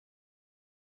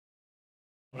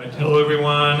Right, hello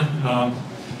everyone.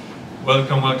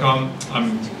 Welcome.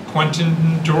 I'm Quentin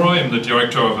Duroy. I'm the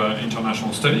Director of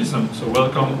International Studies. So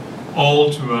welcome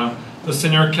all to the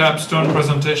senior Capstone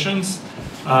presentations.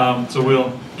 So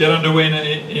we'll get underway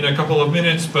in a couple of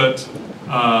minutes, but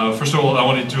first of all, I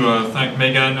wanted to thank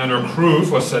Megan and her crew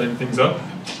for setting things up.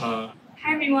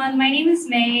 Hi everyone, my name is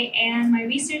Mai, and my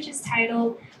research is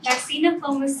titled Vaccine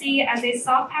Diplomacy as a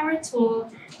Soft Power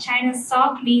Tool, China's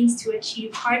Soft Means to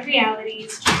Achieve Hard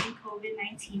Realities During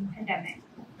COVID-19 Pandemic.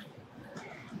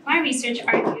 My research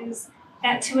argues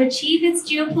that to achieve its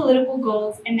geopolitical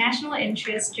goals and national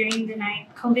interests during the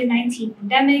COVID-19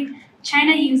 pandemic,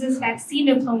 China uses vaccine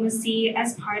diplomacy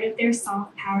as part of their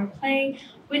soft power play,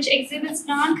 which exhibits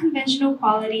non-conventional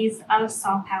qualities of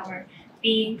soft power,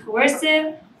 being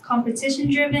coercive,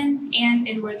 competition-driven, and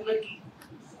inward-looking.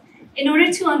 In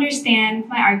order to understand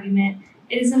my argument,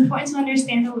 it is important to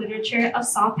understand the literature of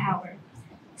soft power.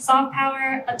 Soft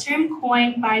power, a term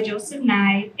coined by Joseph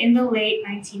Nye in the late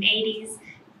 1980s,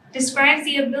 describes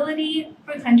the ability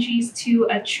for countries to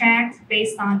attract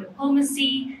based on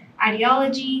diplomacy,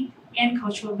 ideology, and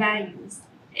cultural values.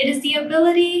 It is the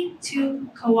ability to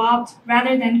co-opt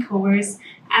rather than coerce,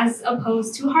 as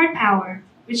opposed to hard power,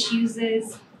 which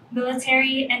uses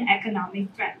military and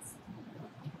economic threats.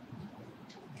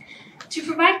 To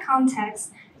provide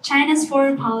context, China's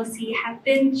foreign policy has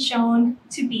been shown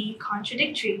to be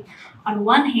contradictory. On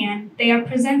one hand, they are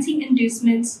presenting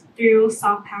inducements through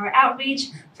soft power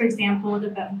outreach, for example, the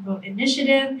Belt and Road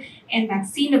Initiative and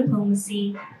vaccine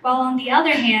diplomacy, while on the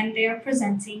other hand, they are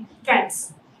presenting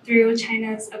threats through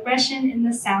China's aggression in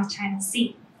the South China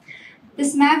Sea.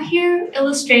 This map here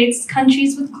illustrates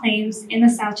countries with claims in the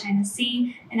South China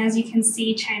Sea, and as you can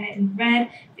see, China in red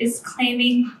is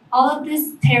claiming all of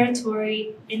this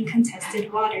territory in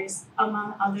contested waters,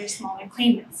 among other smaller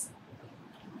claimants.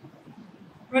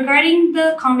 Regarding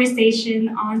the conversation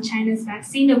on China's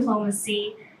vaccine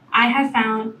diplomacy, I have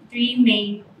found three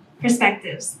main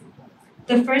perspectives.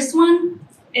 The first one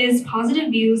is positive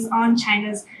views on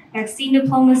China's vaccine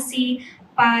diplomacy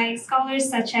by scholars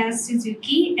such as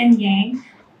Suzuki and Yang,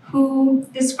 who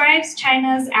describes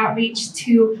China's outreach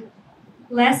to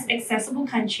less accessible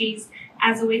countries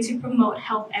as a way to promote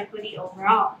health equity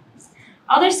overall.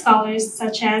 Other scholars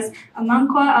such as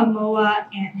Amankwa, Amoa,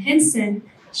 and Hinson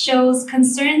shows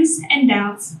concerns and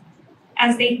doubts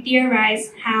as they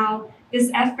theorize how this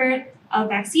effort of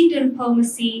vaccine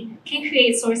diplomacy can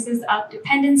create sources of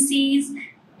dependencies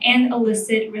and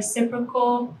elicit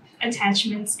reciprocal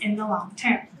attachments in the long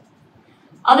term.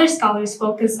 Other scholars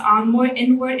focus on more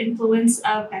inward influence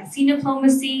of vaccine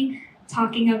diplomacy,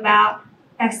 talking about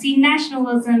vaccine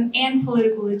nationalism and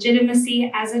political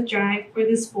legitimacy as a drive for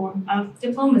this form of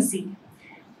diplomacy.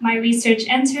 My research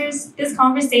enters this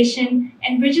conversation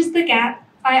and bridges the gap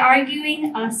by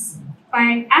asking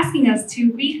us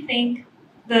to rethink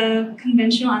the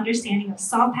conventional understanding of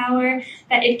soft power,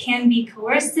 that it can be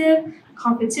coercive,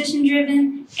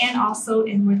 competition-driven, and also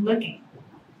inward-looking.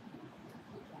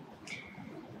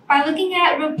 By looking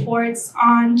at reports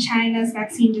on China's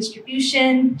vaccine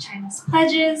distribution, China's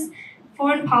pledges,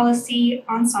 foreign policy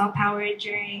on soft power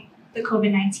during the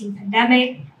COVID-19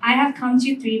 pandemic, I have come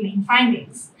to three main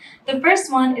findings. The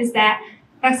first one is that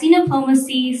vaccine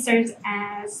diplomacy serves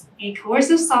as a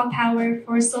coercive soft power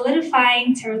for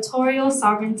solidifying territorial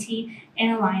sovereignty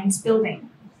and alliance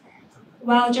building.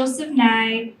 While Joseph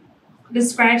Nye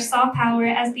describes soft power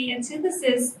as the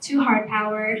antithesis to hard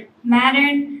power,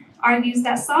 Mattern argues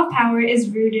that soft power is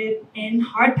rooted in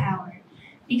hard power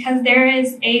because there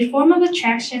is a form of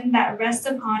attraction that rests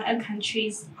upon a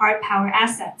country's hard power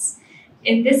assets.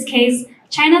 In this case,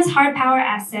 China's hard power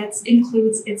assets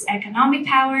includes its economic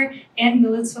power and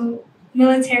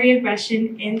military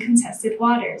aggression in contested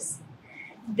waters.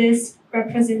 This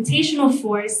representational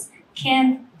force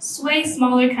can sway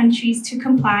smaller countries to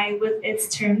comply with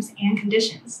its terms and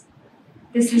conditions.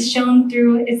 This is shown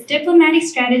through its diplomatic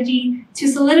strategy to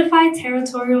solidify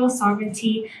territorial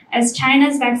sovereignty, as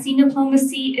China's vaccine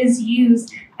diplomacy is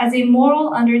used as a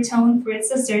moral undertone for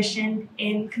its assertion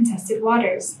in contested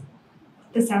waters,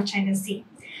 the South China Sea.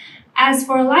 As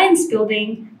for alliance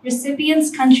building, recipients'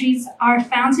 countries are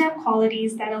found to have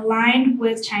qualities that align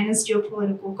with China's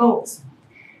geopolitical goals.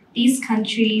 These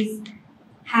countries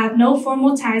have no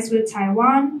formal ties with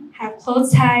Taiwan, have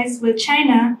close ties with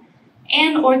China,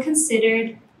 and or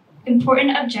considered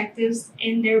important objectives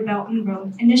in their Belt and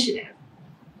Road Initiative.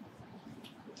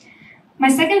 My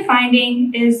second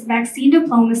finding is vaccine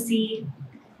diplomacy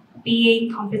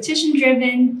being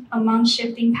competition-driven among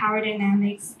shifting power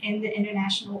dynamics in the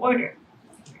international order.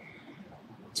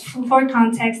 For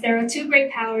context, there are two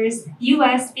great powers,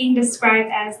 US being described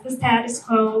as the status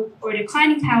quo or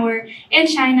declining power, and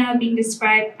China being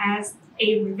described as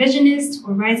a revisionist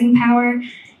or rising power,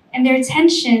 and their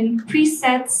tension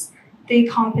presets the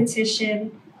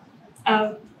competition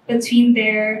between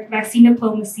their vaccine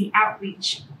diplomacy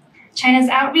outreach. China's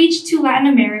outreach to Latin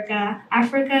America,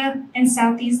 Africa, and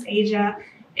Southeast Asia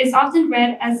is often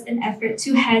read as an effort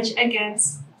to hedge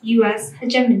against US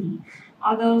hegemony,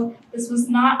 although this was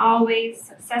not always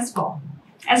successful,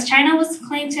 as China was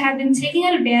claimed to have been taking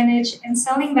advantage and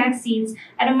selling vaccines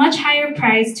at a much higher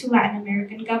price to Latin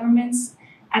American governments.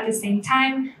 At the same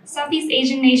time, Southeast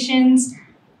Asian nations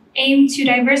aim to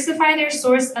diversify their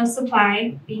source of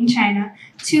supply, being China,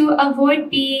 to avoid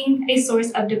being a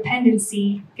source of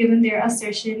dependency, given their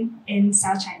assertion in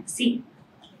South China Sea.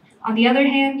 On the other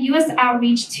hand, US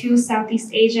outreach to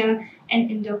Southeast Asia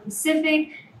and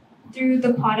Indo-Pacific through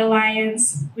the Quad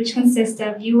Alliance, which consists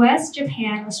of US,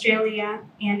 Japan, Australia,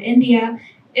 and India,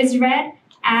 is read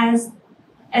as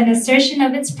an assertion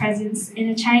of its presence in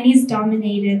a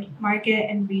Chinese-dominated market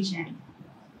and region.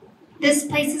 This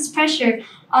places pressure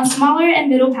on smaller and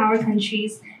middle power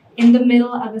countries in the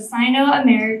middle of a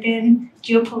Sino-American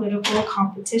geopolitical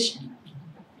competition.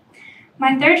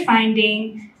 My third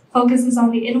finding focuses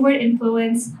on the inward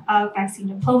influence of vaccine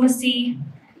diplomacy,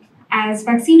 as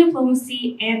vaccine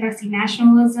diplomacy and vaccine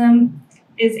nationalism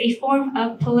is a form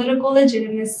of political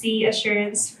legitimacy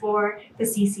assurance for the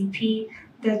CCP,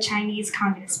 the Chinese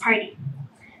Communist Party.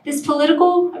 This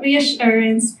political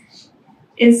reassurance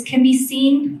can be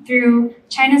seen through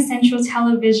China's central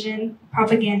television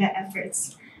propaganda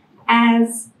efforts,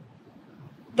 as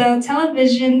the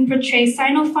television portrays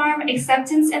Sinopharm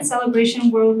acceptance and celebration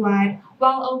worldwide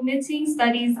while omitting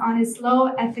studies on its low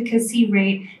efficacy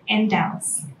rate and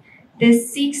doubts.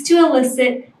 This seeks to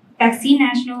elicit vaccine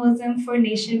nationalism for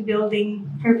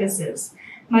nation-building purposes.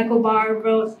 Michael Barr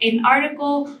wrote an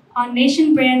article on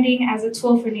nation branding as a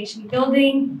tool for nation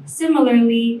building.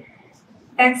 Similarly,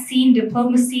 vaccine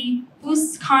diplomacy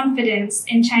boosts confidence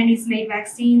in Chinese-made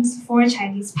vaccines for a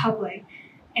Chinese public,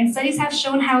 and studies have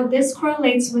shown how this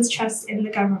correlates with trust in the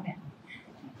government.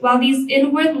 While these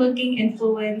inward-looking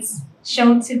influence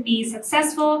shown to be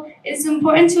successful, it is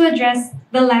important to address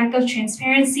the lack of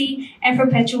transparency and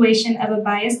perpetuation of a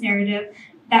biased narrative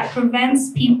that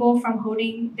prevents people from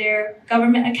holding their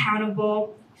government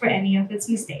accountable for any of its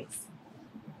mistakes.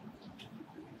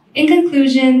 In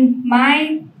conclusion,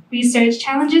 my research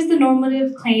challenges the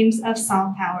normative claims of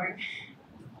soft power,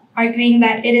 arguing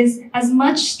that it is as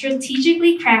much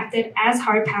strategically crafted as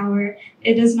hard power.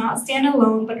 It does not stand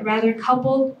alone, but rather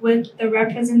coupled with the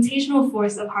representational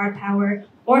force of hard power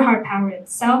or hard power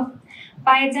itself.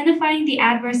 By identifying the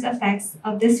adverse effects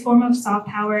of this form of soft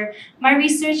power, my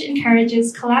research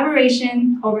encourages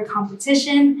collaboration over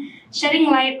competition, shedding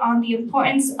light on the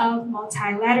importance of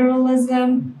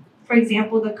multilateralism, for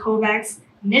example, the COVAX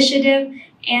initiative,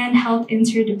 and health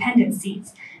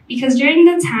interdependencies. Because during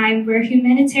the time where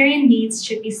humanitarian needs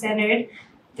should be centered,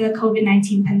 the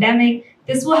COVID-19 pandemic,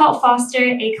 this will help foster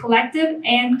a collective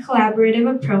and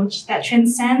collaborative approach that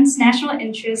transcends national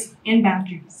interests and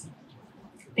boundaries.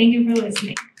 Thank you for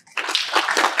listening.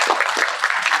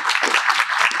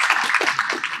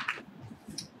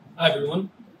 Hi, everyone.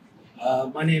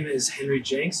 My name is Henry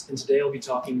Jenks, and today I'll be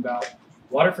talking about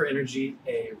Water for Energy,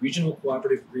 a regional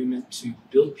cooperative agreement to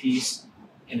build peace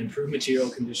and improve material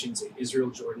conditions in Israel,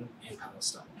 Jordan, and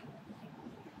Palestine.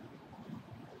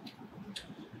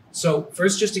 So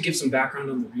first, just to give some background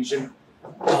on the region,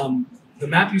 the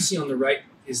map you see on the right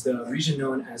is the region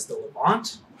known as the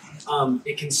Levant.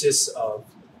 It consists of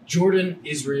Jordan,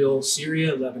 Israel,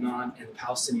 Syria, Lebanon, and the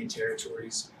Palestinian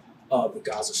territories of the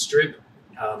Gaza Strip,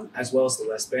 as well as the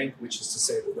West Bank, which is to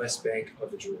say the West Bank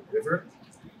of the Jordan River.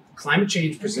 Climate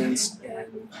change presents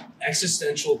an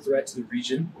existential threat to the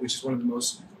region, which is one of the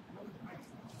most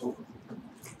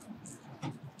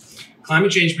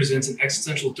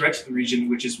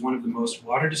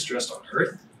water-distressed on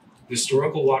Earth. The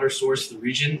historical water source for the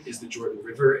region is the Jordan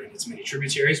River and its many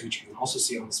tributaries, which you can also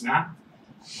see on this map.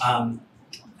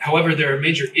 However, there are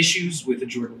major issues with the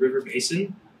Jordan River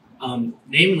basin.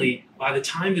 Namely, by the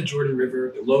time the Jordan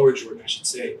River, the lower Jordan, I should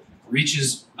say,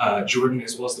 reaches Jordan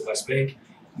as well as the West Bank,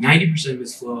 90% of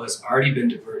its flow has already been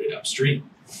diverted upstream.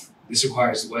 This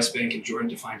requires the West Bank and Jordan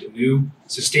to find a new,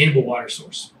 sustainable water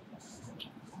source.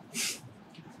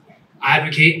 I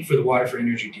advocate for the Water for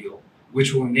Energy deal,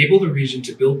 which will enable the region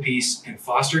to build peace and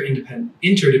foster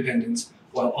interdependence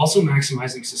while also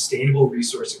maximizing sustainable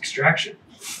resource extraction.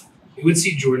 It would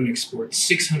see Jordan export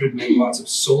 600 megawatts of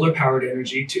solar-powered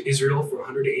energy to Israel for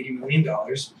 $180 million,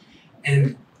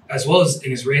 and as well as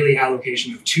an Israeli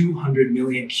allocation of 200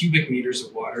 million cubic meters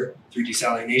of water through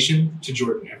desalination to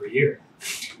Jordan every year.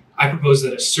 I propose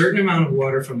that a certain amount of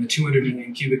water from the 200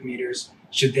 million cubic meters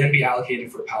should then be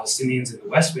allocated for Palestinians in the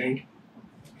West Bank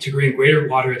to grant greater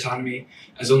water autonomy,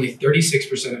 as only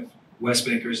 36% of West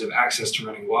Bankers have access to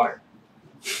running water.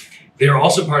 They are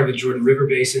also part of the Jordan River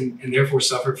Basin and therefore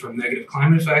suffered from negative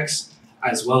climate effects,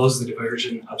 as well as the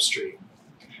diversion upstream.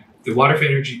 The Water for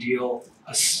Energy deal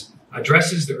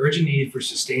addresses the urgent need for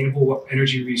sustainable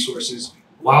energy resources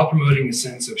while promoting a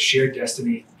sense of shared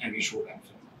destiny and mutual benefit.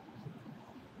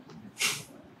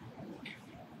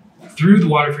 Through the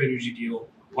Water for Energy deal,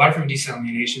 water from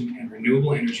desalination and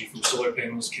renewable energy from solar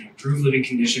panels can improve living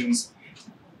conditions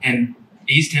and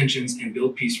ease tensions and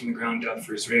build peace from the ground up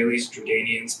for Israelis,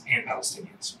 Jordanians, and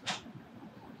Palestinians.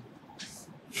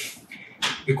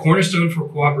 The cornerstone for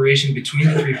cooperation between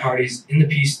the three parties in the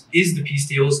peace is the peace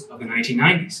deals of the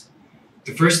 1990s.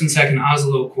 The first and second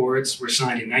Oslo Accords were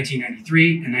signed in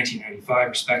 1993 and 1995,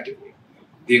 respectively.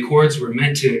 The accords were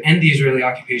meant to end the Israeli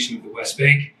occupation of the West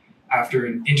Bank after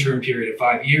an interim period of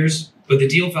 5 years, but the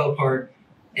deal fell apart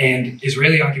and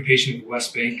Israeli occupation of the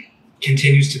West Bank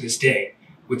continues to this day,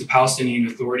 with the Palestinian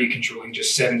Authority controlling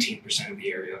just 17% of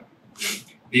the area.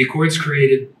 The accords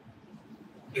created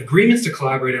agreements to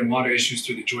collaborate on water issues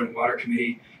through the Joint Water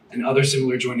Committee and other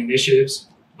similar joint initiatives,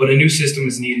 but a new system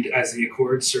is needed as the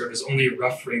accords serve as only a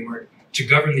rough framework to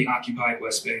govern the occupied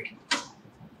West Bank.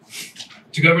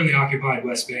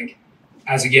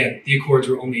 As again, the accords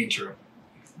were only interim.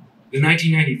 The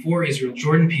 1994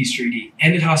 Israel-Jordan peace treaty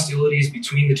ended hostilities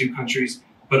between the two countries,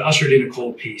 but ushered in a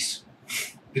cold peace.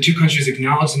 The two countries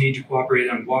acknowledged the need to cooperate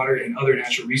on water and other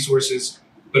natural resources,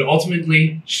 but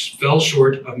ultimately fell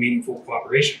short of meaningful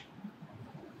cooperation.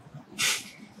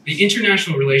 The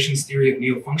international relations theory of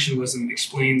neo-functionalism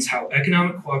explains how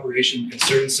economic cooperation in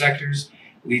certain sectors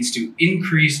leads to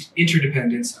increased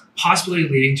interdependence, possibly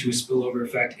leading to a spillover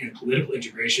effect in political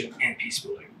integration and peace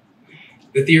building.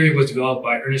 The theory was developed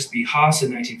by Ernest B. Haas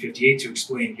in 1958 to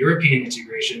explain European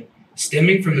integration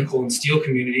stemming from the coal and steel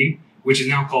community, which is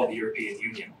now called the European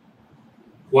Union.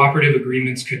 Cooperative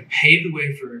agreements could pave the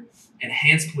way for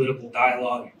enhanced political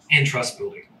dialogue and trust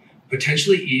building,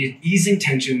 potentially easing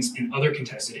tensions in other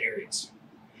contested areas.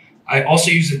 I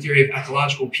also use the theory of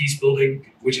ecological peace building,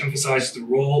 which emphasizes the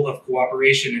role of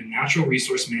cooperation in natural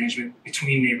resource management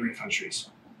between neighboring countries.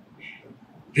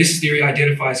 This theory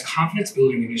identifies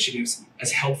confidence-building initiatives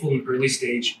as helpful in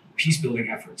early-stage peace-building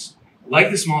efforts, like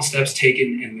the small steps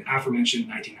taken in the aforementioned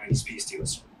 1990s peace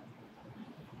deals.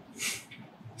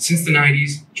 Since the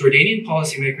 90s, Jordanian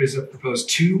policymakers have proposed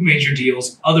two major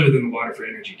deals other than the Water for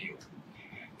Energy deal.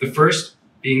 The first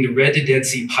being the Red to Dead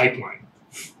Sea pipeline.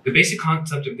 The basic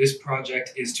concept of this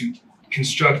project is to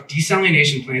construct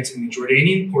desalination plants in the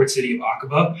Jordanian port city of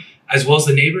Aqaba, as well as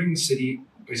the neighboring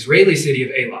Israeli city of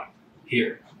Eilat,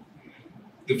 here.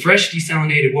 The fresh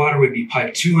desalinated water would be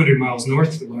piped 200 miles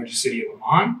north to the largest city of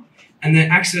Amman, and the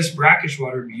excess brackish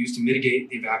water would be used to mitigate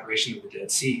the evaporation of the Dead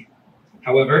Sea.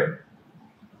 However,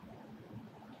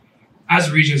 as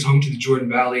the region is home to the Jordan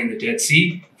Valley and the Dead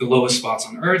Sea, the lowest spots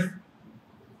on Earth,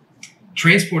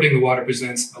 transporting the water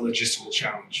presents a logistical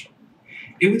challenge.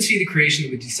 It would see the creation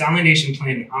of a desalination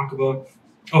plant in Aqaba.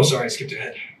 Oh, sorry, I skipped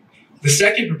ahead. The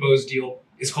second proposed deal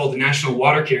is called the National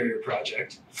Water Carrier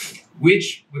Project,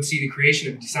 which would see the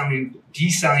creation of a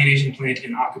desalination plant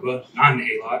in Aqaba, not in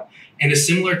Eilat, and a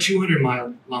similar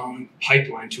 200-mile-long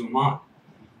pipeline to Amman.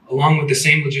 Along with the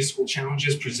same logistical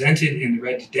challenges presented in the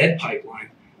Red to Dead pipeline,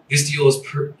 this deal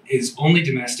is only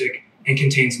domestic and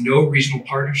contains no regional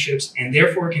partnerships, and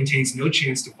therefore contains no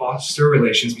chance to foster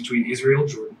relations between Israel,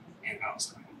 Jordan, and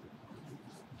Palestine.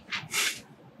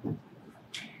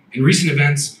 In recent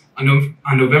events, on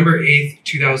November 8th,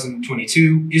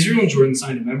 2022, Israel and Jordan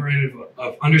signed a memorandum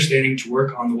of understanding to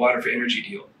work on the Water for Energy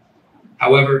deal.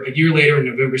 However, a year later, on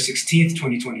November 16th,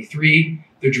 2023,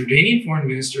 the Jordanian foreign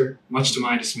minister, much to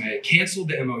my dismay, canceled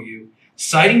the MOU,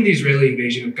 citing the Israeli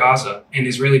invasion of Gaza and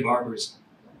Israeli barbarism.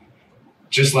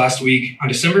 Just last week, on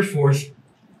December 4th,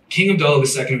 King Abdullah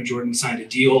II of Jordan signed a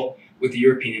deal with the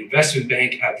European Investment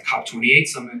Bank at the COP28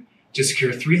 summit to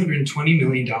secure $320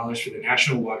 million for the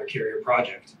National Water Carrier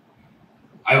Project.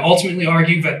 I ultimately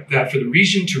argue that for the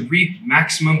region to reap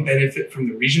maximum benefit from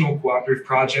the regional cooperative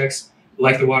projects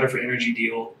like the Water for Energy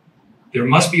deal, there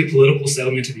must be a political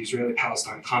settlement to the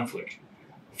Israeli-Palestine conflict.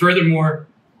 Furthermore,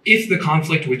 if the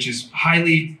conflict, which is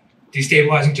highly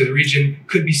destabilizing to the region,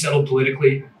 could be settled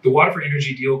politically, the Water for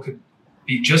Energy deal could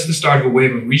be just the start of a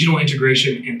wave of regional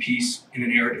integration and peace in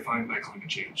an era defined by climate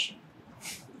change.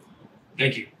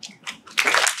 Thank you.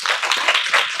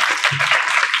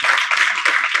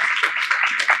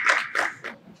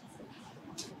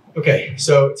 Okay,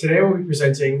 so today I will be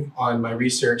presenting on my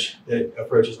research that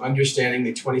approaches understanding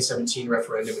the 2017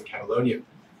 referendum in Catalonia,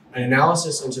 an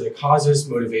analysis into the causes,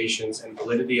 motivations, and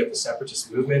validity of the separatist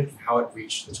movement and how it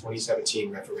reached the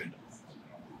 2017 referendum.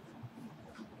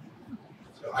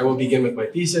 So I will begin with my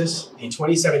thesis. The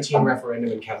 2017 referendum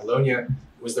in Catalonia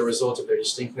was the result of their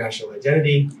distinct national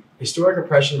identity, historic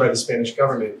oppression by the Spanish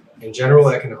government, and general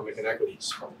economic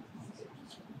inequities.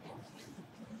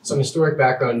 Some historic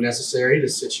background necessary to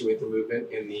situate the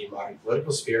movement in the modern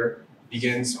political sphere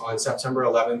begins on September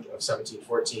 11th of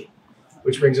 1714,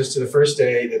 which brings us to the first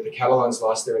day that the Catalans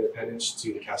lost their independence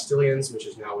to the Castilians, which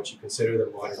is now what you consider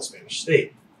the modern Spanish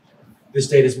state. This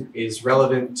date is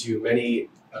relevant to many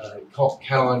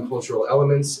Catalan cultural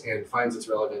elements and finds its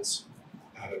relevance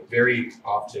very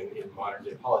often in modern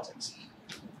day politics.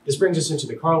 This brings us into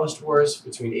the Carlist Wars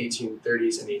between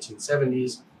 1830s and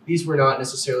 1870s. These were not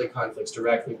necessarily conflicts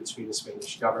directly between the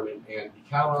Spanish government and the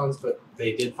Catalans, but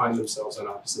they did find themselves on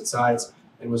opposite sides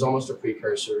and was almost a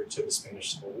precursor to the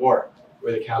Spanish Civil War,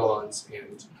 where the Catalans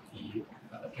and the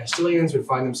Castilians would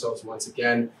find themselves once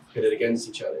again pitted against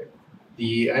each other.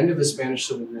 The end of the Spanish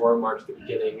Civil War marked the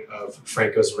beginning of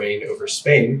Franco's reign over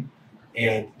Spain,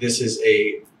 and this is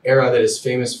an era that is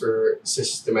famous for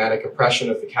systematic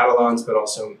oppression of the Catalans, but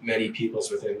also many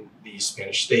peoples within the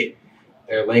Spanish state.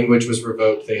 Their language was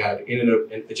revoked. They had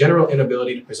a general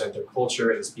inability to present their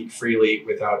culture and speak freely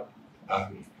without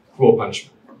cruel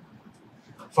punishment.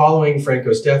 Following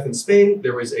Franco's death in Spain,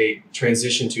 there was a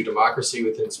transition to democracy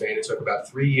within Spain. It took about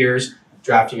 3 years,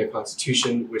 drafting a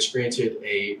constitution which granted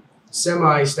a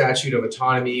semi-statute of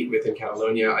autonomy within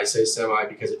Catalonia. I say semi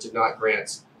because it did not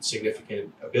grant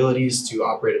significant abilities to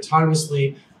operate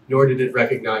autonomously, nor did it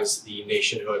recognize the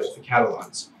nationhood of the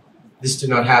Catalans. This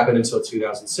did not happen until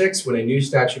 2006, when a new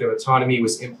statute of autonomy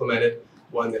was implemented,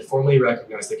 one that formally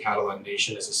recognized the Catalan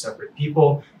nation as a separate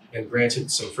people and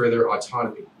granted some further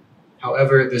autonomy.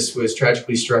 However, this was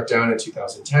tragically struck down in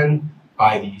 2010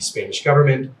 by the Spanish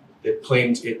government that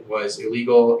claimed it was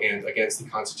illegal and against the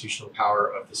constitutional power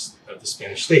of the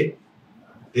Spanish state.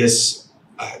 This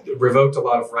revoked a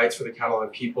lot of rights for the Catalan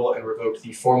people and revoked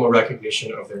the formal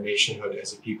recognition of their nationhood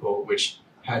as a people, which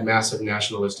had massive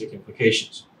nationalistic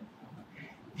implications.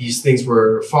 These things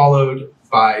were followed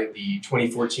by the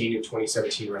 2014 and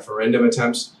 2017 referendum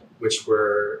attempts, which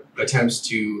were attempts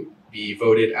to be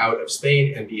voted out of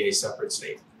Spain and be a separate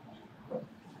state.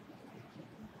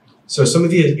 So some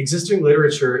of the existing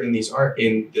literature in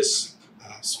this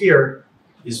sphere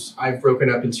is I've broken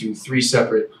up into 3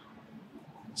 separate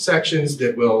sections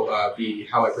that will be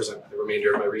how I present the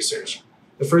remainder of my research.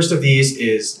 The first of these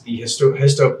is the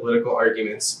histopolitical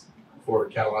arguments for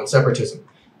Catalan separatism.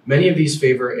 Many of these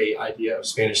favor an idea of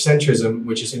Spanish centrism,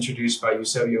 which is introduced by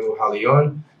Eusebio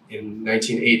Mogollón in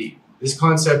 1980. This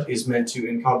concept is meant to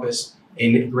encompass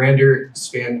a grander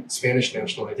Spanish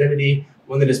national identity,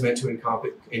 one that is meant to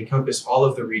encompass all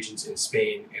of the regions in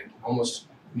Spain and almost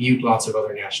mute lots of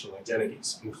other national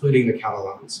identities, including the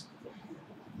Catalans.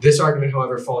 This argument,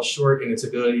 however, falls short in its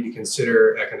ability to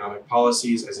consider economic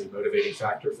policies as a motivating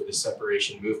factor for the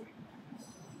separation movement.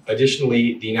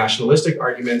 Additionally, the nationalistic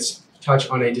arguments touch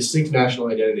on a distinct national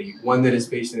identity, one that is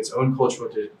based in its own cultural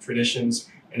traditions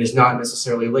and is not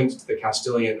necessarily linked to the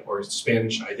Castilian or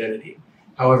Spanish identity.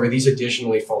 However, these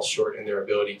additionally fall short in their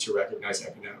ability to recognize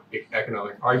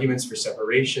economic arguments for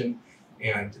separation,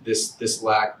 and this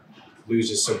lack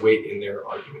loses some weight in their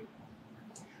argument.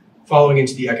 Following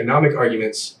into the economic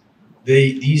arguments,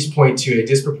 these point to a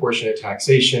disproportionate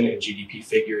taxation and GDP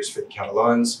figures for the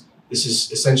Catalans. This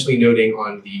is essentially noting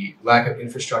on the lack of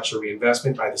infrastructure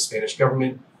reinvestment by the Spanish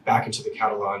government back into the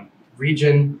Catalan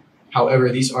region. However,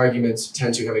 these arguments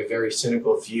tend to have a very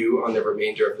cynical view on the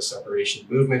remainder of the separation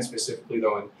movement, specifically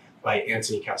by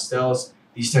Anthony Castells.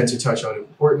 These tend to touch on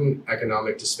important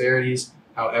economic disparities,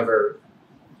 however,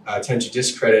 tend to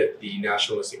discredit the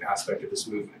nationalistic aspect of this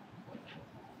movement.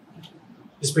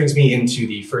 This brings me into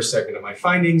the first segment of my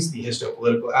findings, the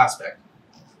histopolitical aspect.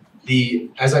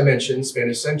 As I mentioned,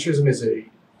 Spanish centrism is a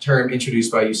term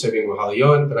introduced by Eusebio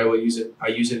Mogollón, but I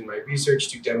use it in my research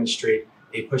to demonstrate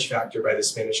a push factor by the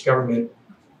Spanish government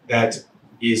that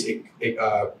is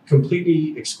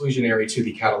completely exclusionary to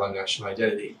the Catalan national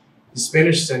identity. The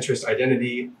Spanish centrist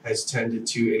identity has tended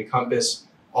to encompass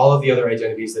all of the other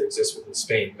identities that exist within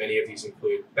Spain. Many of these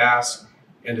include Basque,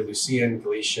 Andalusian,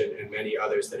 Galician, and many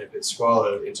others that have been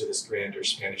swallowed into this grander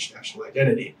Spanish national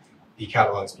identity, the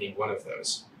Catalans being one of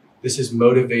those. This has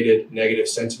motivated negative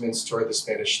sentiments toward the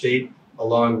Spanish state,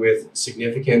 along with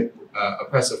significant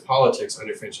oppressive politics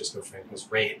under Francisco Franco's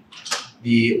reign.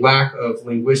 The lack of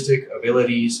linguistic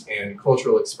abilities and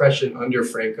cultural expression under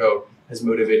Franco has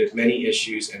motivated many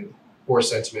issues and poor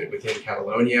sentiment within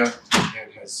Catalonia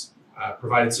and has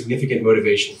provided significant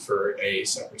motivation for a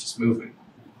separatist movement.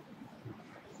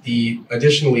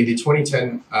 Additionally, the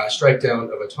 2010 strike down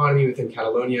of autonomy within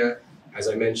Catalonia, as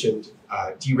I mentioned,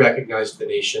 de-recognized the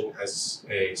nation as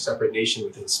a separate nation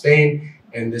within Spain,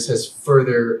 and this has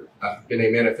further been a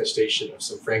manifestation of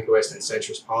some Francoist and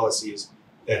centrist policies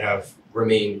that have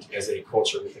remained as a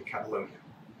culture within Catalonia.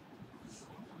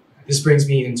 This brings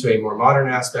me into a more modern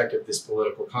aspect of this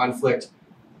political conflict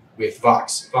with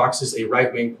Vox. Vox is a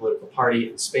right-wing political party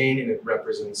in Spain, and it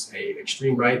represents an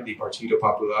extreme right. The Partido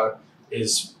Popular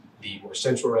is the more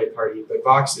central right party, but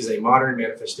Vox is a modern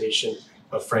manifestation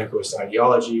of Francoist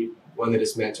ideology, one that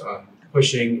is meant on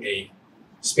pushing a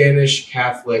Spanish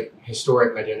Catholic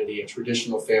historic identity, a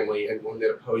traditional family, and one that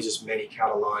opposes many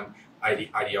Catalan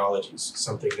ideologies,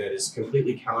 something that is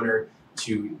completely counter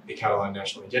to the Catalan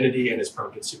national identity and has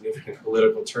prompted significant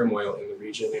political turmoil in the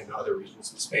region and other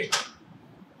regions of Spain.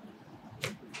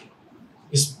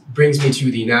 This brings me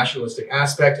to the nationalistic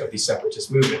aspect of the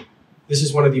separatist movement. This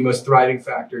is one of the most thriving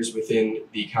factors within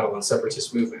the Catalan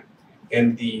separatist movement.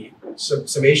 And the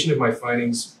summation of my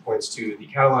findings points to the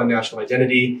Catalan national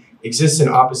identity exists in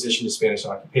opposition to Spanish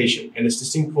occupation, and its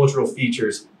distinct cultural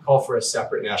features call for a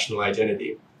separate national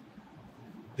identity.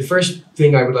 The first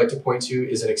thing I would like to point to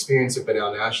is an experience of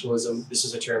banal nationalism. This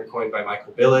is a term coined by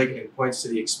Michael Billig and points to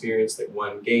the experience that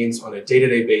one gains on a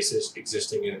day-to-day basis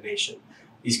existing in a nation.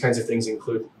 These kinds of things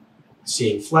include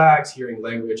seeing flags, hearing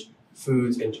language,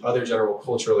 foods, and other general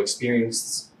cultural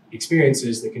experiences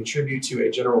that contribute to a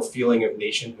general feeling of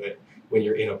nationhood when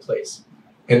you're in a place.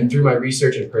 And through my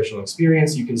research and personal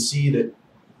experience, you can see that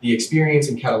the experience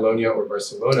in Catalonia or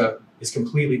Barcelona is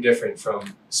completely different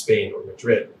from Spain or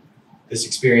Madrid. This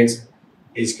experience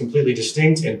is completely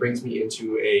distinct and brings me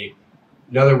into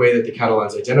another way that the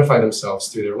Catalans identify themselves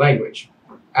through their language.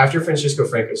 After Francisco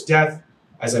Franco's death,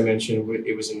 as I mentioned,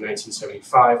 it was in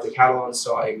 1975, the Catalans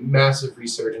saw a massive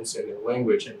resurgence in their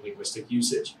language and linguistic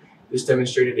usage. This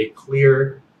demonstrated a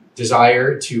clear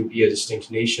desire to be a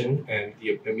distinct nation, and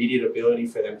the immediate ability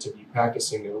for them to be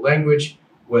practicing their language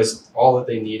was all that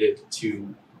they needed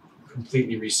to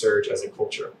completely resurge as a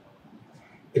culture.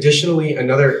 Additionally,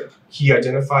 another key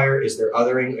identifier is their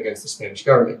othering against the Spanish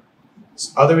government.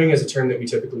 Othering is a term that we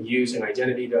typically use in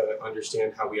identity to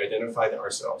understand how we identify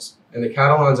ourselves. And the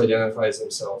Catalans identify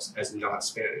themselves as not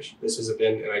Spanish. This has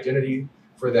been an identity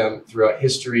for them throughout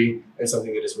history and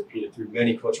something that is repeated through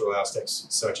many cultural aspects,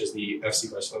 such as the FC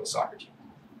Barcelona soccer team.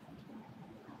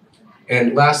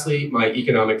 And lastly, my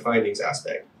economic findings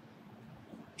aspect.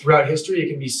 Throughout history, it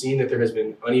can be seen that there has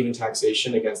been uneven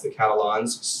taxation against the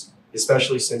Catalans,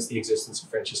 especially since the existence of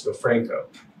Francisco Franco.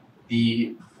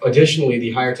 Additionally,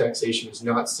 the higher taxation has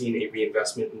not seen a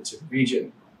reinvestment into the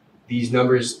region. These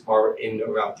numbers are in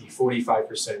about the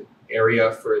 45%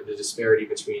 area for the disparity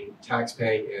between tax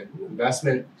paying and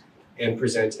investment, and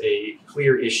present a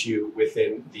clear issue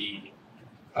within the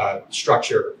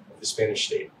structure of the Spanish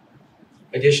state.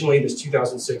 Additionally, this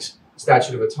 2006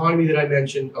 Statute of Autonomy that I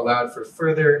mentioned allowed for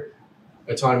further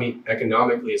autonomy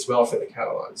economically as well for the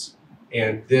Catalans.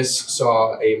 And this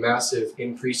saw a massive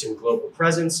increase in global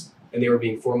presence, and they were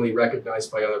being formally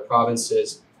recognized by other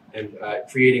provinces and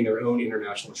creating their own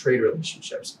international trade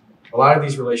relationships. A lot of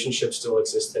these relationships still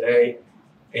exist today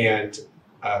and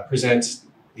present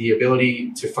the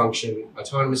ability to function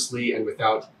autonomously and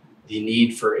without the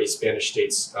need for a Spanish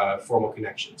state's formal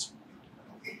connections.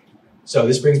 So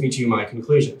this brings me to my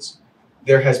conclusions.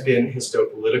 There has been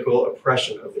histopolitical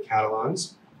oppression of the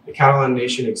Catalans. The Catalan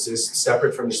nation exists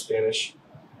separate from the Spanish.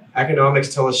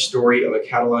 Economics tell a story of a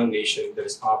Catalan nation that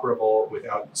is operable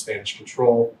without Spanish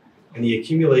control, and the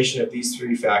accumulation of these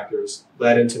three factors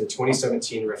led into the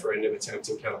 2017 referendum attempt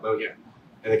in Catalonia,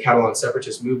 and the Catalan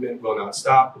separatist movement will not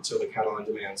stop until the Catalan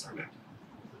demands are met.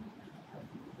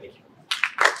 Thank you.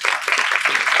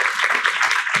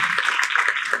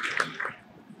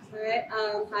 All right,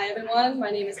 hi everyone,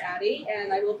 my name is Addy,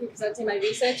 and I will be presenting my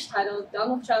research titled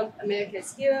Donald Trump,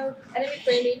 America's Hero, Enemy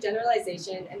Framing,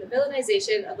 Generalization, and the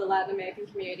Villainization of the Latin American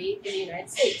Community in the United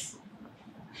States.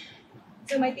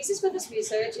 So my thesis for this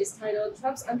research is titled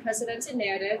Trump's Unprecedented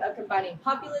Narrative of Combining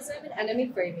Populism and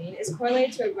Enemy Framing is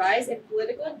correlated to a rise in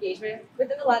political engagement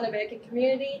within the Latin American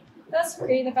community, thus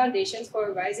creating the foundations for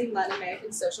a rising Latin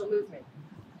American social movement.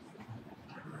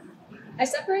 I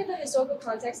separate the historical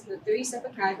context into three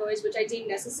separate categories, which I deem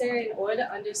necessary in order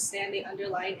to understand the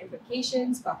underlying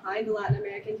implications behind the Latin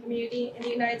American community in the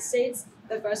United States.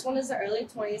 The first one is the early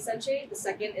 20th century, the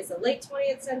second is the late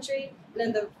 20th century, and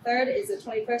then the third is the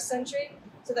 21st century.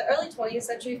 So the early 20th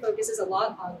century focuses a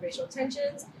lot on racial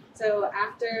tensions. So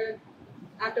after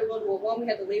World War I, we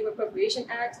had the Labor Appropriation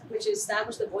Act, which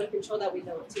established the border control that we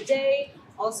know today.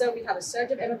 Also, we have a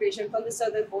surge of immigration from the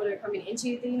southern border coming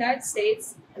into the United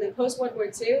States. And then post-World War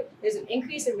II, there's an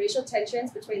increase in racial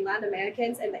tensions between Latin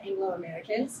Americans and the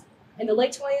Anglo-Americans. In the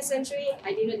late 20th century,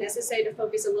 I deemed it necessary to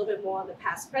focus a little bit more on the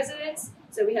past presidents.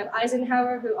 So we have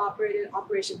Eisenhower, who operated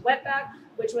Operation Wetback,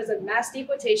 which was a mass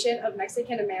deportation of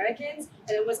Mexican Americans,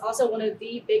 and it was also one of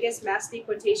the biggest mass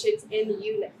deportations in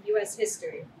U.S.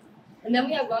 history. And then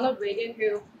we have Ronald Reagan,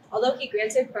 who, although he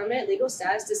granted permanent legal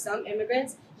status to some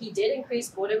immigrants, he did increase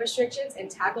border restrictions and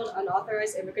tackled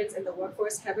unauthorized immigrants in the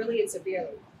workforce heavily and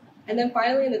severely. And then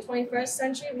finally, in the 21st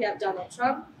century, we have Donald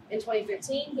Trump. In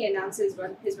 2015, he announces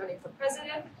his running for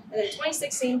president, and in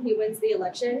 2016, he wins the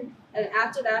election. And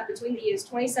after that, between the years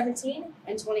 2017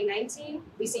 and 2019,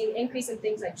 we see an increase in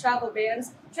things like travel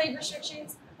bans, trade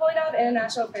restrictions, pulling out of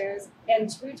international affairs, and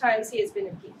 2 times he has been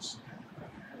impeached.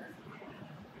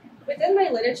 Within my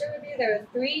literature review, there are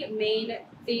 3 main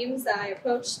themes that I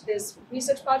approach this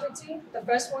research project to. The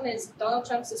first one is Donald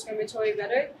Trump's discriminatory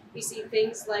rhetoric. We see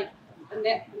things like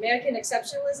American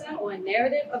exceptionalism, or a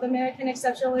narrative of American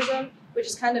exceptionalism, which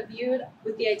is kind of viewed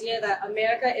with the idea that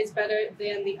America is better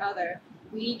than the other.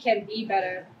 We can be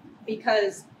better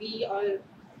because we are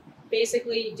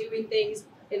basically doing things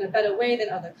in a better way than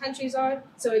other countries are.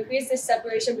 So it creates this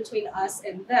separation between us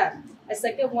and them. A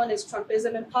second one is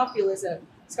Trumpism and populism.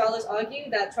 Scholars argue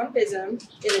that Trumpism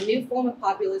is a new form of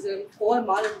populism for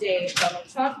modern day Donald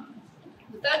Trump.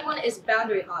 The third one is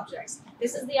boundary objects.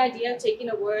 This is the idea of taking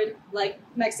a word like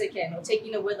Mexican, or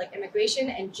taking a word like immigration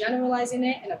and generalizing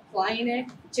it and applying it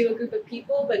to a group of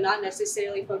people, but not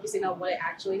necessarily focusing on what it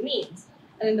actually means.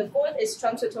 And then the fourth is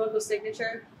Trump's rhetorical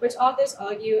signature, which authors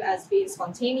argue as being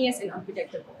spontaneous and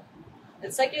unpredictable.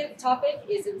 The second topic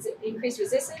is increased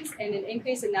resistance and an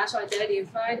increase in national identity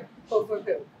and pride, both for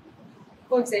who.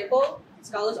 For example,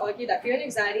 scholars argue that fear and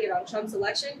anxiety around Trump's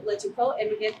election led to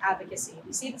pro-immigrant advocacy.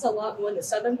 We see this a lot more in the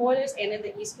southern borders and in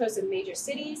the East Coast in major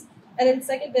cities. And then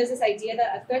second, there's this idea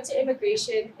that a threat to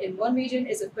immigration in one region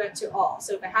is a threat to all.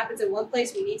 So if it happens in one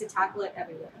place, we need to tackle it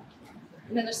everywhere.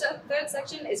 And then the third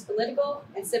section is political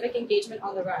and civic engagement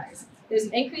on the rise. There's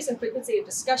an increase in frequency of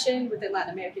discussion within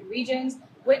Latin American regions,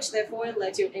 which therefore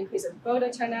led to an increase in voter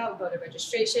turnout, voter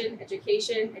registration,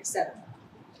 education, etc.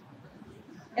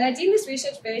 And I deem this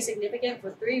research very significant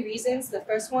for 3 reasons. The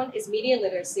first one is media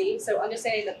literacy. So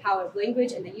understanding the power of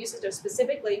language and the usage of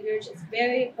specific language is a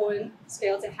very important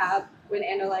skill to have when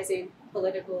analyzing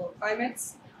political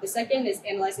climates. The second is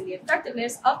analyzing the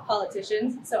effectiveness of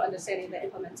politicians, so understanding the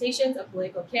implementations of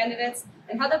political candidates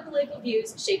and how their political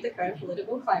views shape the current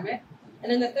political climate.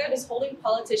 And then the third is holding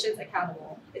politicians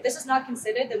accountable. If this is not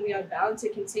considered, then we are bound to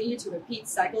continue to repeat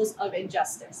cycles of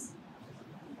injustice.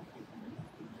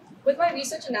 With my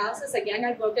research analysis, again,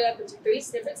 I broke it up into 3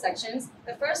 different sections.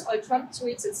 The first are Trump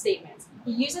tweets and statements.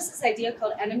 He uses this idea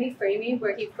called enemy framing,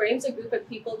 where he frames a group of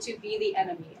people to be the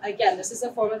enemy. Again, this is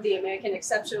a form of the American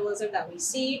exceptionalism that we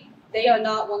see. They are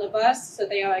not one of us, so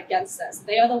they are against us.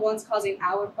 They are the ones causing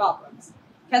our problems.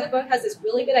 Kenneth Burke has this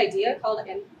really good idea called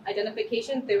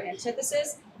identification through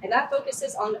antithesis, and that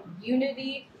focuses on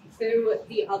unity through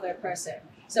the other person.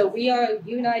 So we are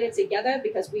united together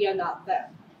because we are not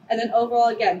them. And then overall,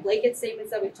 again, blanket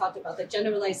statements that we've talked about, the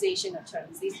generalization of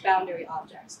terms, these boundary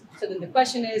objects. So then the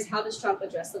question is, how does Trump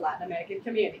address the Latin American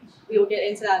community? We will get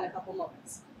into that in a couple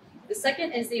moments. The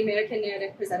second is the American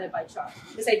narrative presented by Trump,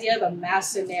 this idea of a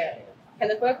master narrative.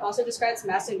 Kenneth Burke also describes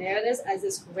master narratives as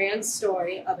this grand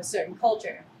story of a certain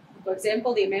culture. For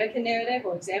example, the American narrative,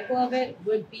 or example of it,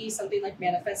 would be something like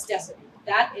Manifest Destiny.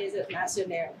 That is a master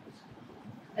narrative.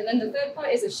 And then the third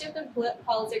part is a shift in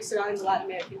politics surrounding the Latin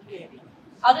American community.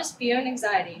 How does fear and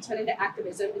anxiety turn into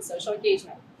activism and social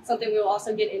engagement? Something we will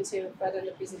also get into further in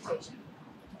the presentation.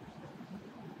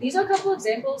 These are a couple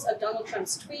examples of Donald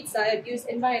Trump's tweets that I have used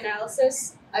in my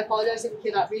analysis. I apologize if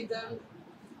you cannot read them.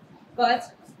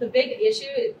 But the big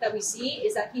issue that we see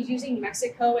is that he's using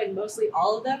Mexico in mostly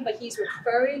all of them, but he's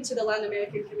referring to the Latin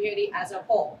American community as a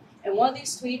whole. In one of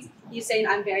these tweets, he's saying,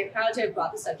 "I'm very proud to have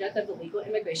brought the subject of illegal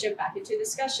immigration back into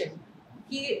discussion."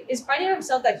 He is priding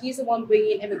himself that he's the one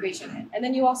bringing immigration in. And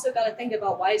then you also got to think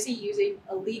about, why is he using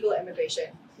illegal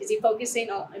immigration? Is he focusing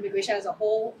on immigration as a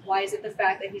whole? Why is it the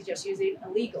fact that he's just using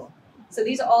illegal? So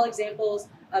these are all examples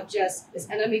of just this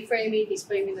enemy framing. He's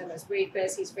framing them as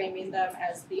rapists. He's framing them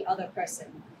as the other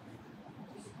person.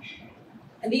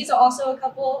 And these are also a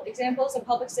couple examples of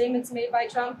public statements made by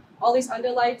Trump. All these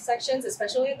underlined sections,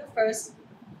 especially in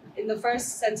the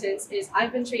first sentence, is,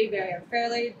 "I've been treated very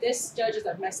unfairly. This judge is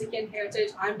of Mexican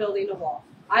heritage. I'm building a wall."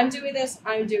 I'm doing this,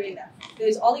 I'm doing that.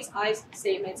 There's all these I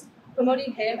statements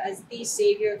promoting him as the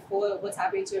savior for what's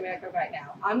happening to America right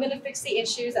now. I'm going to fix the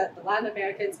issues that the Latin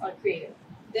Americans are creating.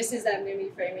 This is that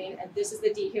reframing, and this is the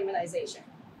dehumanization.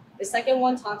 The second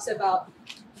one talks about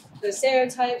the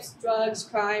stereotypes, drugs,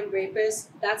 crime, rapists.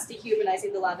 That's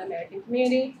dehumanizing the Latin American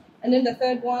community. And then the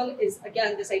third one is,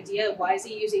 again, this idea of why is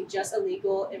he using just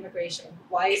illegal immigration?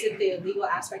 Why is it the illegal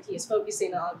aspect he is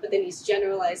focusing on, but then he's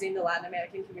generalizing the Latin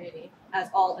American community as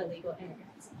all illegal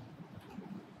immigrants?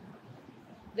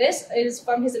 This is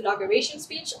from his inauguration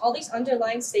speech. All these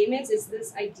underlying statements is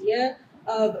this idea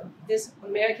of this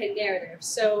American narrative.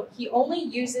 So he only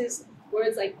uses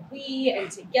words like we and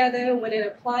together when it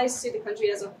applies to the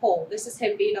country as a whole. This is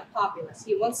him being a populist.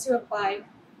 He wants to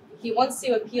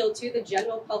appeal to the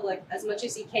general public as much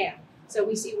as he can. So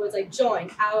we see words like join,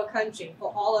 our country,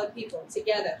 for all our people,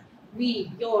 together,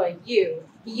 we, your, you.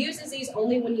 He uses these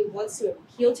only when he wants to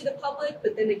appeal to the public,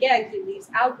 but then again, he leaves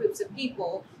out groups of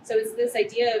people. So it's this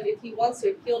idea of if he wants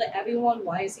to appeal to everyone,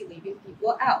 why is he leaving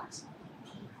people out?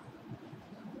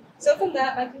 So from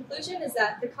that, my conclusion is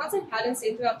that the constant pattern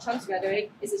seen throughout Trump's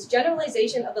rhetoric is his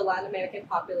generalization of the Latin American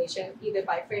population, either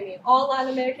by framing all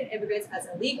Latin American immigrants as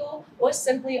illegal or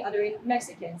simply uttering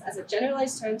Mexicans as a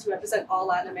generalized term to represent all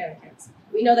Latin Americans.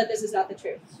 We know that this is not the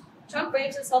truth. Trump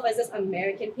frames himself as this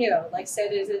American hero, like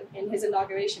said in his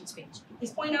inauguration speech.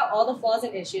 He's pointing out all the flaws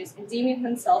and issues and deeming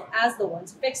himself as the one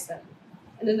to fix them.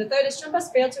 And then the third is Trump has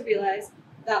failed to realize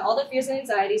that all the fears and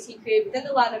anxieties he created within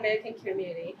the Latin American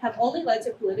community have only led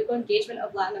to political engagement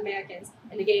of Latin Americans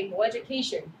and to gain more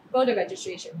education, voter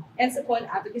registration, and support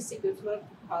advocacy groups from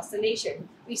across the nation.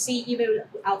 We see even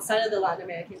outside of the Latin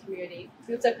American community,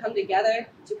 groups have come together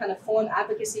to kind of form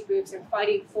advocacy groups and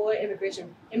fighting for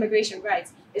immigration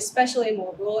rights, especially in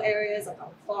more rural areas like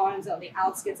on farms, on the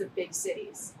outskirts of big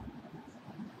cities.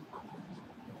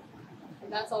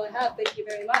 And that's all I have. Thank you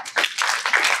very much.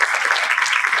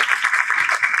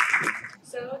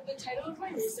 So the title of my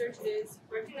research is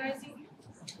Recognizing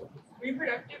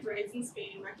Reproductive Rights in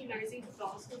Spain, Recognizing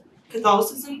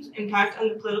Catholicism's Impact on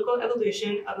the Political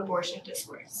Evolution of Abortion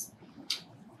Discourse.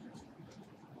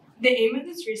 The aim of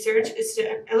this research is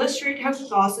to illustrate how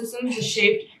Catholicism has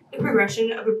shaped the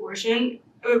progression of abortion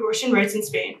rights in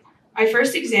Spain. I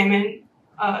first examined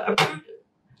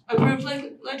approved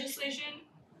legislation,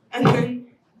 and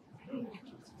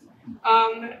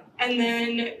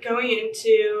then going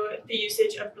into the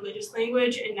usage of religious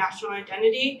language and national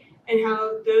identity and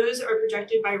how those are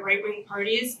projected by right-wing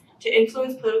parties to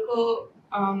influence political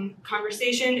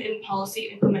conversation and policy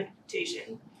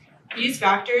implementation. These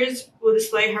factors will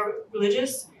display how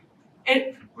religious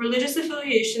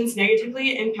affiliations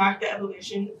negatively impact the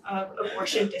evolution of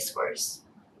abortion discourse.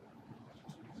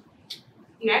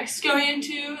 Next, going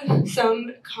into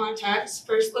some context,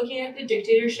 first looking at the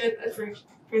dictatorship of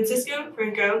Francisco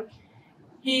Franco,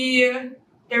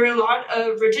 there were a lot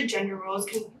of rigid gender roles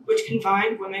which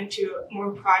confined women to a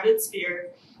more private sphere,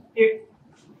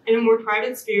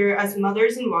 as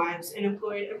mothers and wives, and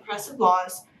employed oppressive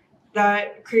laws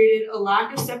that created a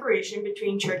lack of separation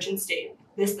between church and state.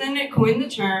 This then coined the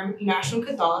term National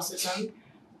Catholicism,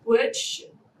 which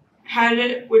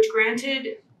was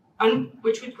granted an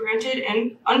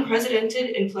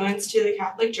unprecedented influence to the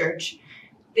Catholic Church.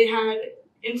 They had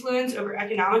influence over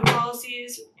economic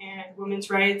policies and women's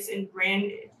rights and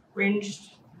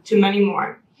ranged to many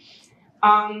more.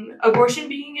 Abortion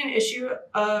being an issue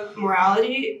of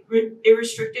morality, it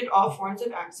restricted all forms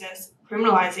of access,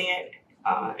 criminalizing it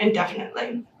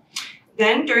indefinitely.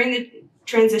 Then, during the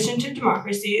transition to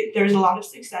democracy, there was a lot of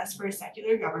success for a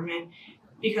secular government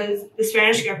because the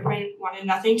Spanish government wanted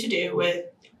nothing to do with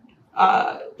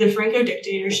the Franco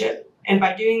dictatorship, and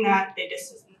by doing that, they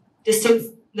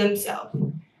distanced themselves.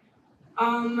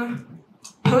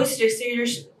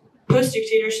 Post-dictatorship,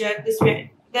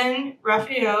 then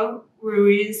Rafael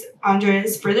Ruiz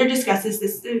Andres further discusses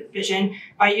this division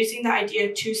by using the idea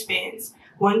of two Spains,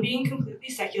 one being completely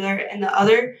secular and the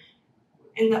other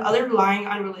relying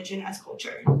on religion as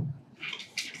culture.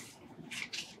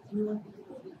 Can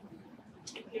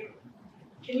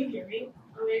you hear me?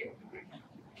 Okay.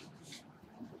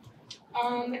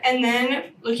 And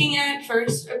then looking at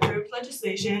first approved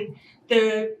legislation,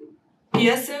 the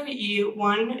PSOE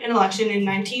won an election in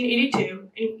 1982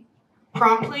 and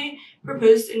promptly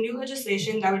proposed a new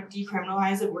legislation that would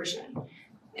decriminalize abortion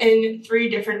in 3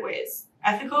 different ways: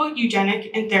 ethical,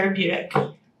 eugenic, and therapeutic.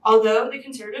 Although the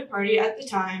Conservative Party at the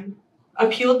time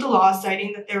appealed the law,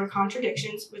 citing that there were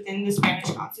contradictions within the Spanish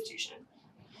Constitution.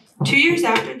 2 years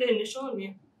after the initial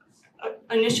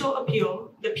initial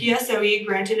appeal, the PSOE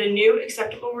granted a new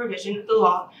acceptable revision of the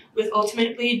law, with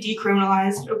ultimately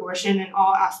decriminalized abortion in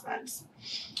all aspects.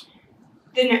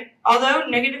 Although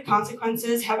negative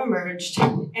consequences have emerged,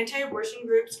 anti-abortion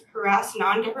groups harass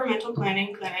non-governmental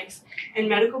planning clinics, and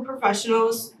medical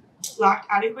professionals lacked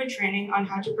adequate training on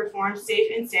how to perform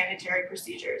safe and sanitary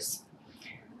procedures.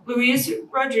 Luis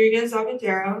Rodriguez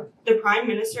Zapatero, the Prime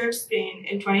Minister of Spain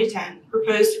in 2010,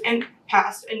 proposed and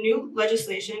passed a new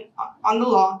legislation on the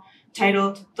law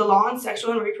titled The Law on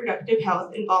Sexual and Reproductive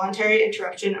Health and Voluntary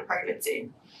Interruption of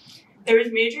Pregnancy. There was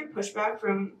major pushback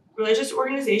from religious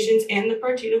organizations and the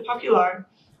Partido Popular,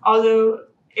 although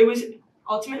it was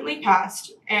ultimately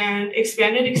passed and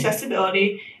expanded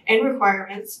accessibility and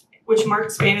requirements, which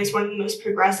marked Spain as one of the most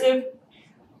progressive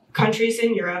countries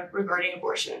in Europe regarding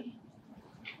abortion.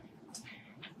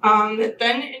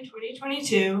 Then in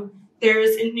 2022,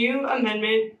 there's a new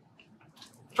amendment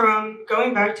from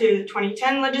going back to the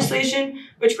 2010 legislation,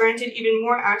 which granted even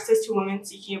more access to women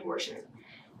seeking abortion.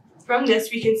 From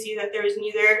this, we can see that there is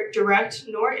neither direct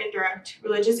nor indirect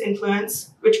religious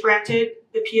influence, which granted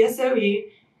the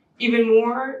PSOE even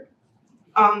more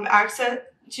access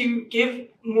to give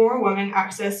more women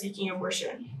access seeking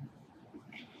abortion.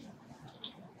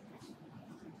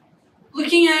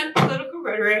 Looking at political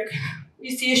rhetoric, we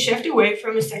see a shift away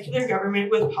from a secular government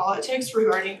with politics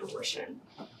regarding abortion.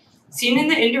 Seen in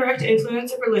the indirect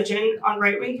influence of religion on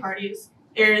right-wing parties,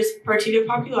 there is Partido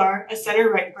Popular, a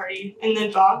center-right party, and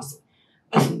then Vox,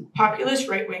 a populist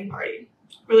right-wing party.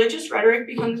 Religious rhetoric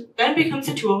then becomes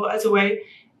a tool as a way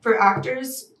for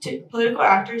political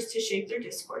actors to shape their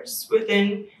discourse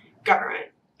within government.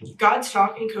 God's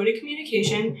talk and coded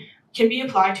communication can be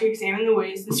applied to examine the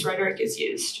ways this rhetoric is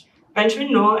used.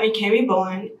 Benjamin Knoll and Cami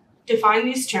Bolin define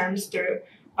these terms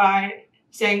by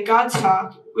saying God's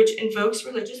talk, which invokes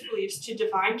religious beliefs to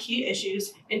define key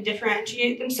issues and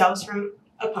differentiate themselves from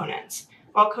opponents,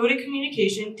 while coded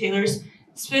communication tailors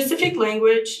specific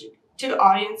language to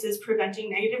audiences, preventing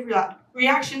negative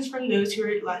reactions from those who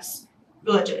are less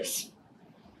religious.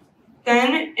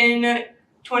 Then in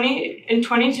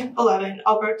 2011,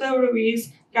 Alberto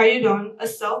Ruiz Gallardón, a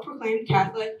self-proclaimed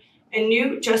Catholic and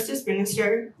new justice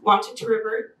minister, wanted to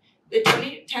revert the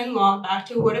 2010 law back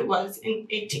to what it was in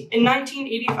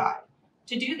 1985.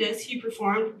 To do this, he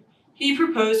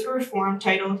proposed a reform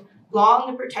titled "Law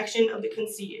on the Protection of the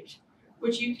Conceived,"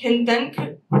 which you can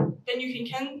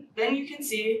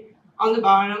see on the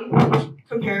bottom.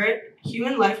 Compare it.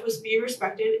 Human life was to be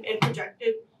respected and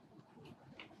protected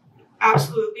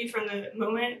absolutely from the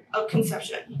moment of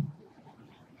conception.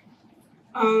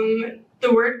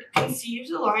 The word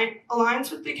conceived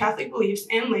aligns with the Catholic beliefs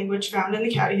and language found in the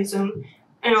Catechism,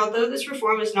 and although this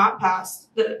reform was not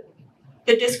passed, the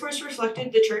discourse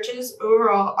reflected the Church's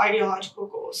overall ideological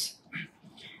goals.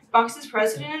 Vox's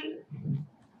president,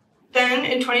 then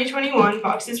in 2021,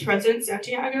 Vox's president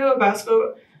Santiago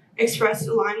Abascal expressed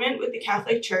alignment with the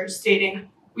Catholic Church, stating,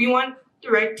 "We want the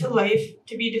right to life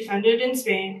to be defended in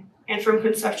Spain and from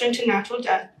conception to natural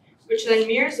death," which then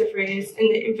mirrors the phrase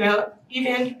in the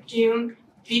Evangelium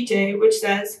Vitae, which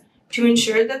says, "To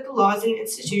ensure that the laws and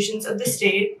institutions of the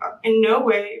state in no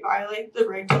way violate the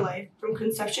right to life from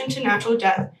conception to natural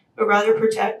death, but rather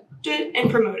protect it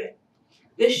and promote it."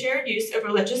 This shared use of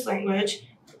religious language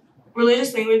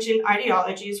and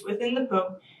ideologies within the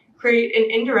Pope create an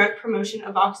indirect promotion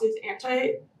of Vox's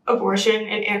anti-abortion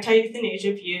and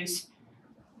anti-euthanasia views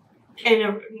in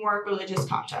a more religious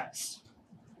context.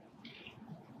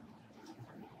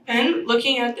 Then,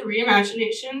 looking at the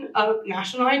reimagination of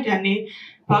national identity,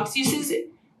 Vox uses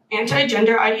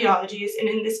anti-gender ideologies, and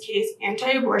in this case,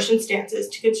 anti-abortion stances,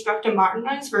 to construct a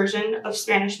modernized version of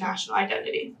Spanish national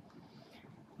identity.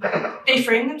 They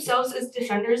frame themselves as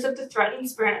defenders of the threatened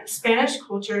Spanish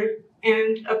culture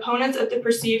and opponents of the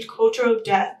perceived culture of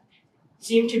death,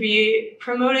 seem to be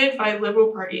promoted by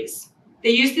liberal parties.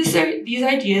 They use these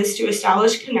ideas to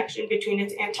establish connection between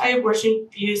its anti-abortion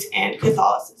views and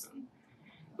Catholicism,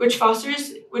 which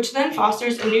then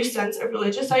fosters a new sense of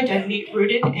religious identity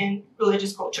rooted in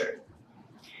religious culture.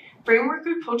 Framework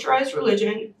of culturalized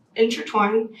religion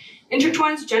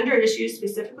intertwines gender issues,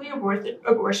 specifically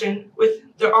abortion, with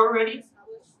the already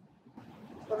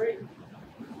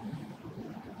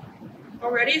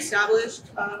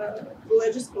established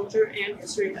religious culture and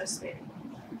history of Spain.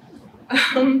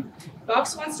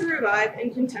 Vox wants to revive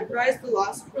and contemporize the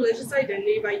loss of religious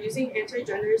identity by using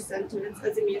anti-gender sentiments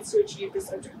as a means to achieve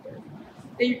this objective.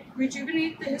 They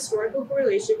rejuvenate the historical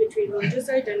correlation between religious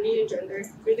identity and gender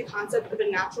through the concept of a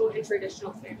natural and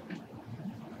traditional family.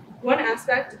 One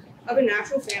aspect of a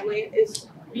natural family is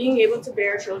being able to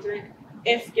bear children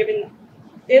if given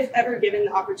if ever given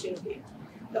the opportunity.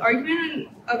 The argument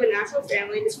of a natural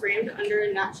family is framed under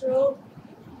a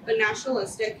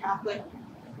nationalistic Catholic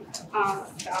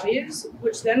values,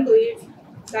 which then believe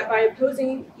that by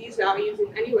opposing these values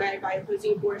in any way, by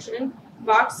opposing abortion,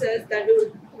 Vox says that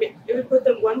it would put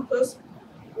them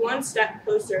one step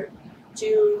closer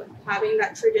to having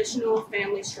that traditional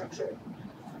family structure.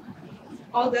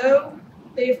 Although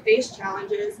they've faced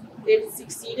challenges, they've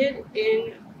succeeded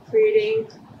in creating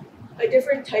a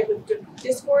different type of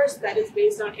discourse that is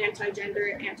based on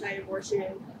anti-gender,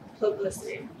 anti-abortion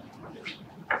publicity.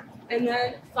 And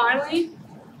then finally,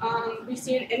 we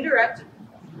see an indirect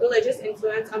religious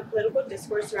influence on political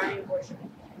discourse surrounding abortion.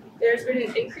 There's been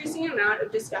an increasing amount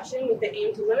of discussion with the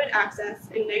aim to limit access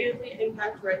and negatively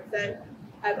impact rights that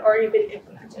have already been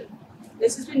implemented.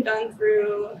 This has been done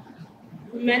through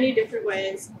many different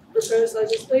ways: proposed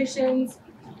legislations,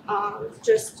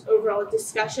 just overall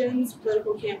discussions,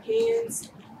 political campaigns,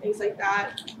 things like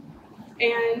that.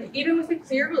 And even with a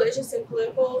clear religious and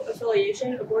political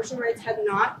affiliation, abortion rights have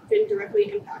not been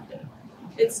directly impacted.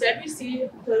 Instead, we see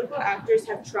political actors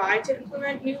have tried to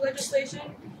implement new legislation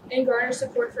and garner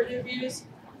support for their views.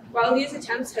 While these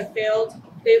attempts have failed,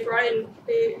 they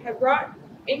have brought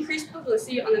increased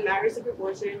publicity on the matters of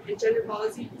abortion and gender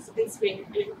policies in Spain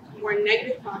in a more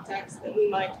negative context that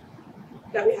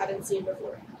we haven't seen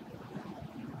before.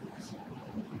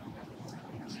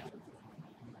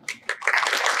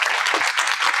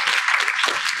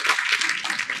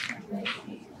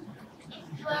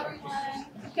 Hello everyone.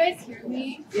 Can you guys hear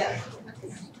me? Yes.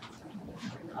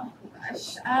 Oh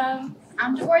gosh.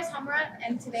 I'm Duroy,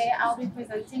 and today I'll be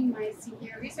presenting my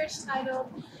senior research titled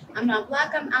 "I'm Not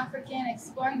Black, I'm African: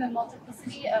 Exploring the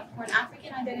Multiplicity of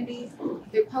Pan-African Identity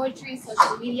Through Poetry,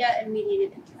 Social Media, and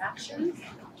Mediated Interactions."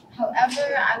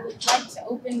 However, I would like to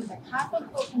open with a powerful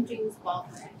quote from James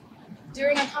Baldwin.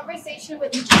 During a conversation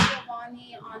with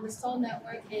Giovanni on the Soul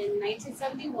Network in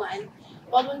 1971,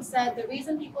 Baldwin said, "The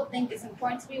reason people think it's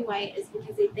important to be white is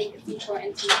because they think it's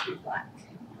important to not be black."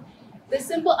 This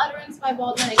simple utterance by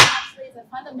Baldwin encapsulates a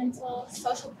fundamental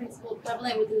social principle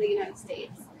prevalent within the United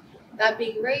States, that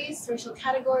being race, racial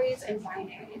categories, and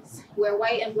binaries, where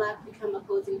white and black become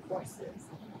opposing forces.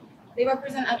 They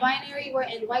represent a binary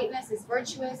wherein whiteness is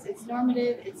virtuous, it's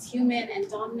normative, it's human and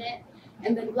dominant,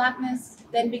 and then blackness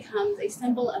then becomes a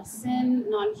symbol of sin,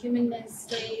 non-humanness,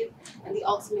 slave, and the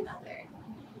ultimate other.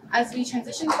 As we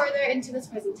transition further into this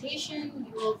presentation,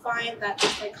 you will find that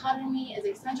this dichotomy is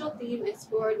a central theme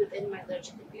explored within my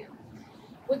literature review.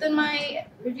 Within my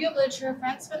review of literature,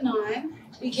 Frantz Fanon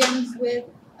begins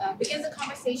a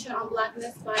conversation on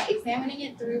blackness by examining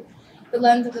it through the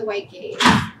lens of the white gaze.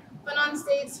 Fanon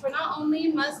states, "For not only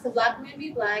must the black man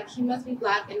be black, he must be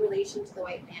black in relation to the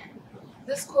white man."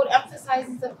 This quote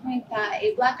emphasizes the point that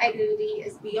a black identity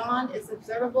is beyond its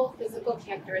observable physical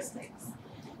characteristics,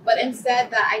 but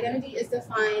instead that identity is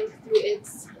defined through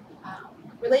its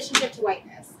relationship to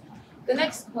whiteness. The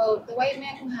next quote, "The white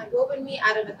man who had woven me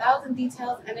out of 1,000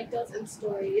 details, anecdotes, and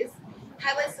stories,"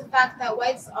 highlights the fact that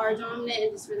whites are dominant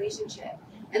in this relationship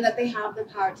and that they have the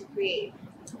power to create.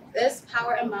 This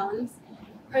power imbalance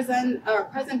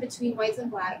present between whites and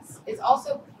blacks is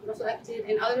also reflected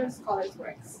in other scholars'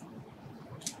 works,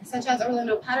 such as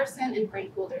Orlando Patterson and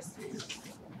Frank Wilderson.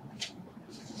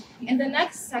 In the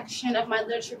next section of my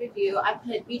literature review, I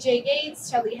put B.J. Gates,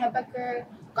 Shelley Hebbecker,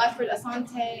 Godfred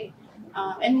Asante,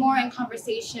 and more in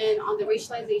conversation on the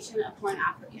racialization of foreign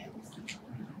Africans.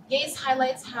 Gates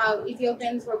highlights how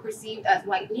Ethiopians were perceived as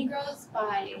white Negroes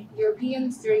by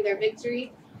Europeans due to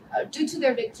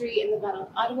their victory in the Battle of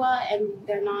Ottawa and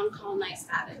their non-colonized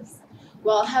status.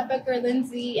 While Hebbecker,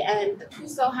 Lindsay, and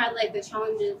Puso highlight the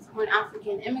challenges foreign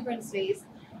African immigrants face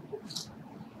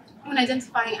when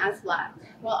identifying as black,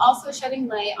 while also shedding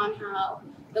light on how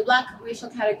the black racial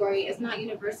category is not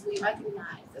universally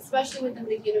recognized, especially within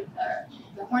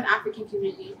the Horn African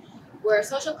community, where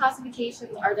social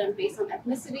classifications are done based on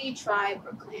ethnicity, tribe,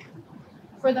 or clan.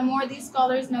 Furthermore, these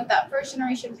scholars note that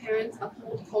first-generation parents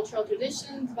uphold cultural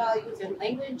traditions, values, and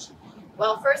language,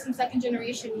 while first- and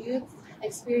second-generation youth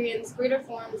experience greater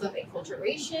forms of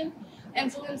acculturation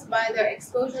influenced by their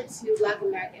exposure to Black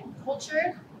American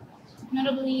culture,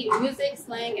 notably music,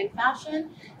 slang, and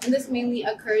fashion, and this mainly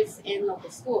occurs in local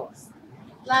schools.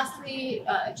 Lastly,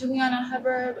 Juliana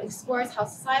Hubbard explores how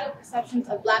societal perceptions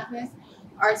of Blackness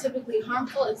are typically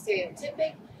harmful and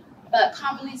stereotypic, but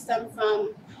commonly stem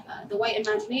from the white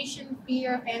imagination,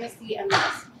 fear, fantasy, and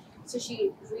lust. So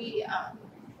she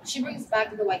brings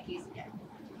back the white gaze again.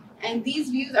 And these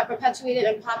views are perpetuated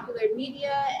in popular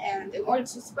media and in order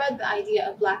to spread the idea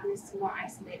of Blackness to more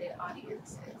isolated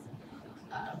audiences.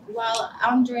 while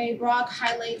Andre Brock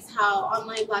highlights how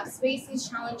online Black spaces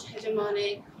challenge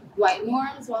hegemonic white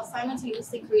norms while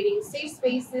simultaneously creating safe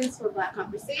spaces for Black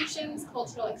conversations,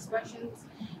 cultural expressions,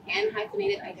 and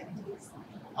hyphenated identities.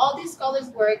 All these scholars'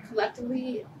 work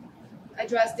collectively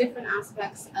address different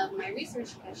aspects of my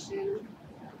research question.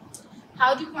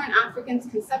 How do Horn Africans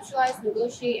conceptualize,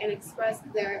 negotiate, and express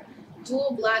their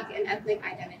dual Black and ethnic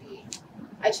identity?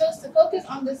 I chose to focus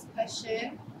on this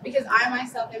question because I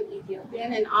myself am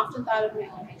Ethiopian and often thought of my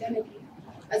own identity.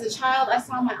 As a child, I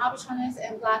saw my Abishness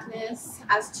and Blackness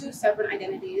as two separate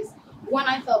identities. One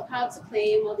I felt proud to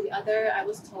claim, while the other I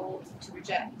was told to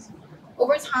reject.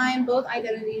 Over time, both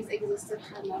identities existed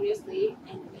harmoniously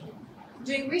in me.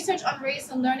 Doing research on race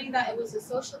and learning that it was a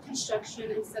social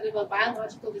construction instead of a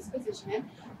biological disposition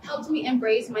helped me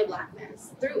embrace my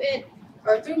Blackness.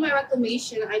 Through my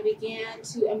reclamation, I began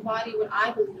to embody what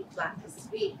I believe Blackness to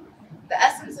be. The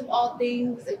essence of all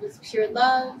things, it was pure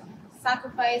love,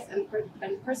 sacrifice, and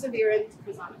perseverance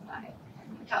personified.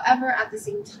 However, at the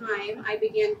same time, I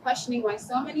began questioning why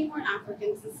so many Horn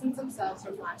Africans distance themselves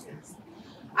from Blackness.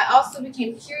 I also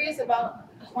became curious about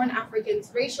Horn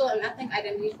Africans' racial and ethnic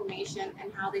identity formation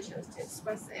and how they chose to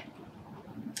express it.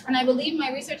 And I believe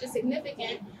my research is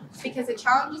significant because it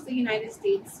challenges the United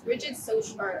States' rigid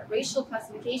social or racial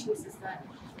classification system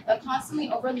that constantly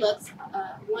overlooks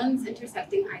one's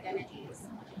intersecting identities.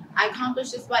 I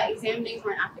accomplished this by examining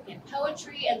Horn African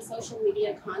poetry and social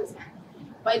media content.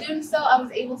 By doing so, I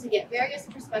was able to get various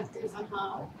perspectives on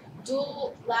how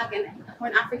dual Black and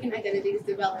Horn African identities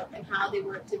develop and how they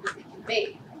were typically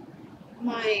conveyed.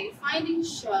 My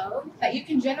findings show that you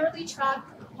can generally track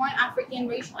Horn African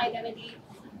racial identity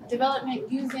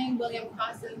development using William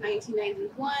Cross's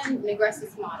 1991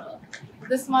 McGrath model.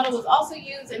 This model was also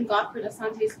used in Godfrey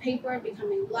Asante's paper,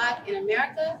 Becoming Black in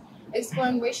America,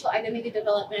 exploring racial identity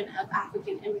development of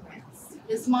African immigrants.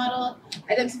 This model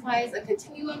identifies a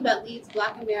continuum that leads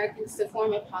Black Americans to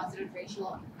form a positive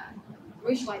racial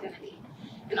identity.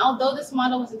 And although this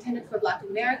model was intended for Black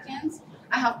Americans,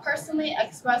 I have personally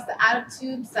expressed the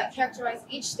attitudes that characterize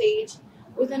each stage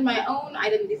within my own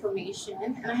identity formation,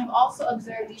 and I have also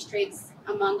observed these traits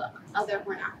among other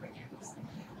Horn Africans.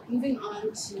 Moving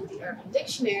on to the Urban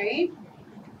Dictionary,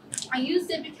 I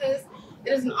used it because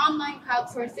it is an online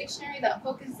crowdsourced dictionary that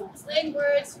focuses on slang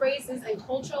words, phrases, and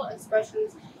cultural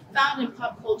expressions found in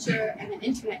pop culture and in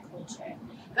internet culture.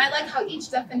 And I like how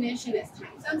each definition is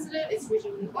time sensitive, it's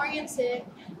regionally oriented,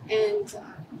 and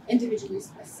individually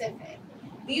specific.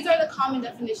 These are the common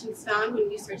definitions found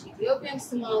when you search Ethiopian,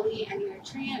 Somali, and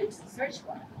Eritrean into the search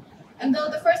bar. And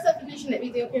though the first definition that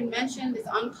Ethiopian mentioned is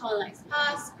uncolonized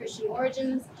past, Christian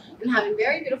origins, and having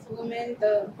very beautiful women,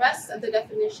 the rest of the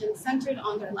definition centered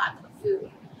on their lack of food,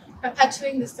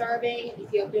 perpetuating the starving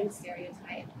Ethiopian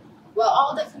stereotype. While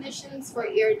all definitions for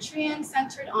Eritrean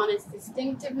centered on its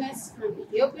distinctiveness from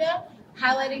Ethiopia,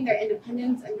 highlighting their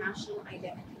independence and national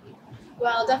identity.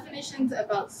 While definitions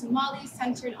about Somalis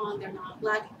centered on their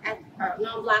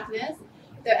non-Blackness,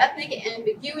 their ethnic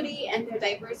ambiguity, and their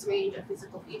diverse range of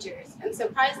physical features. And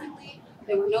surprisingly,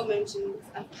 there were no mentions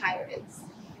of pirates.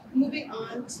 Moving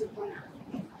on to Horn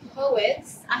African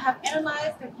poets, I have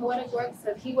analyzed the poetic works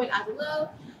of Hiwot Adilo,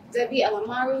 Debbie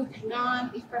Elamaru,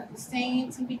 Kanan, Ifra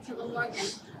Hussein, Timbi Kilamorg,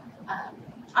 and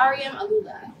Ariam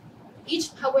Alula.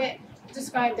 Each poet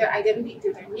described their identity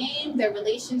through their name, their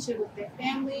relationship with their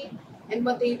family, and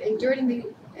what they've endured in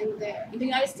the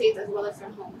United States as well as their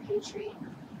home country.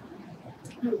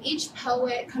 Each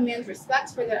poet commands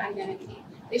respect for their identity.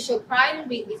 They show pride in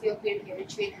being Ethiopian,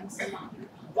 Eritrean, and Somali,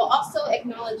 while also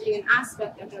acknowledging an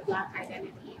aspect of their Black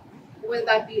identity. Whether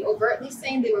that be overtly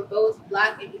saying they were both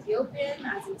Black and Ethiopian,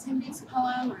 as in Timbi's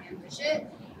poem, I Am Legit,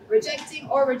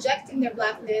 rejecting their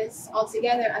Blackness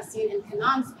altogether, as seen in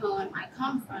Kanan's poem, I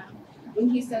Come From, when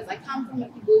he says, I come from a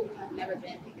people who have never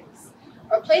been his,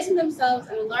 or placing themselves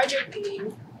in a larger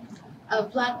being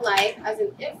of Black life, as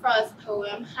in Ifra's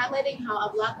poem, highlighting how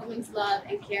a Black woman's love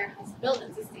and care has built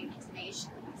and sustained its nations.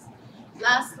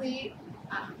 Lastly,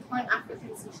 Horn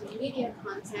African social media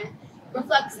content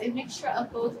reflects a mixture of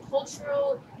both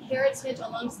cultural heritage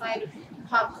alongside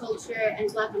pop culture and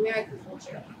Black American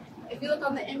culture. If you look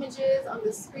on the images on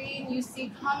the screen, you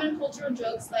see common cultural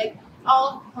jokes like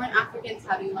all Horn Africans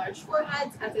having large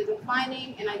foreheads as a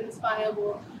defining and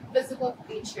identifiable physical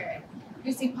feature.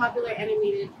 You see popular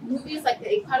animated movies like The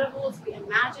Incredibles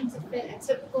reimagined to fit a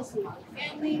typical Somali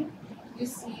family. You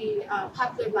see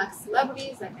popular Black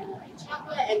celebrities like NLA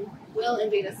Chapa and Will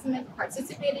and Jada Smith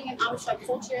participating in Abisha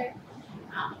culture.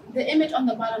 The image on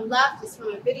the bottom left is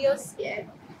from a video skit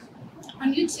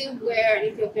on YouTube where an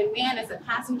Ethiopian man is a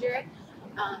passenger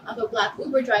of a Black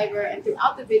Uber driver, and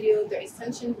throughout the video, there is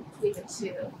tension between the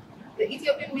two. The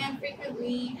Ethiopian man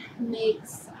frequently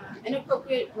makes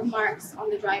inappropriate remarks on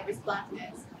the driver's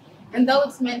Blackness. And though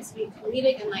it's meant to be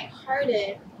comedic and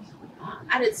lighthearted,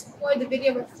 at its core, the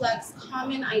video reflects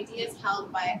common ideas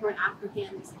held by Horn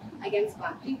Africans against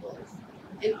Black people.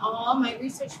 In all, my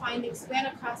research findings span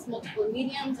across multiple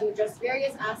mediums and address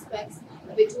various aspects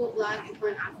of a dual Black and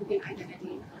Horn African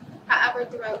identity. However,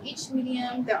 throughout each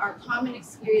medium, there are common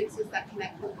experiences that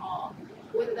connect them all,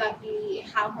 whether that be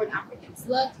how Horn Africans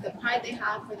look, the pride they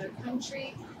have for their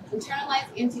country, internalized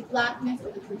anti-Blackness,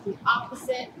 or the complete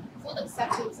opposite, full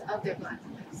acceptance of their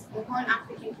Blackness. The Horn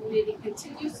African community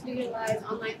continues to utilize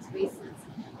online spaces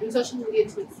and social media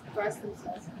to express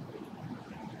themselves.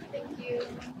 Thank you.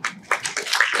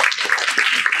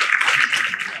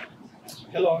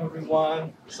 Hello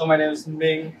everyone. So my name is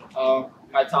Ming.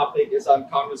 My topic is on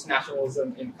Communist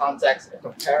nationalism in context of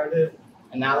comparative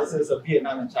analysis of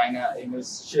Vietnam and China in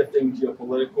this shifting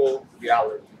geopolitical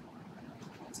reality.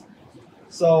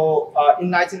 So in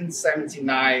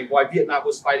 1979, while Vietnam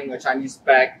was fighting a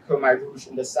Chinese-backed Khmer Rouge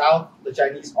in the south, the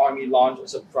Chinese army launched a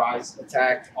surprise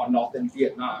attack on northern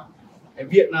Vietnam. And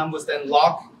Vietnam was then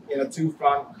locked in a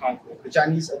two-front conflict. The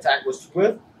Chinese attack was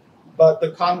swift, but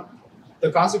the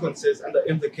consequences and the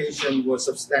implication were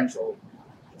substantial.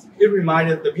 It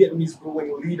reminded the Vietnamese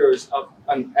ruling leaders of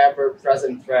an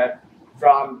ever-present threat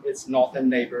from its northern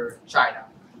neighbor, China.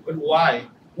 But why?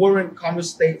 Weren't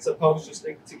communist states supposed to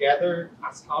stick together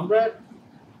as comrades?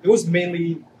 It was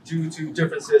mainly due to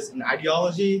differences in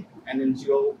ideology and in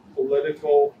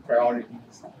geopolitical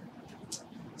priorities.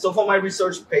 So for my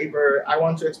research paper, I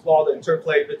want to explore the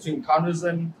interplay between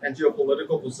communism and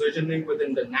geopolitical positioning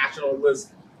within the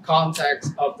nationalist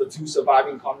context of the two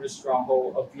surviving communist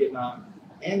strongholds of Vietnam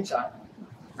and China.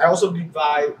 I also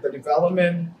divide the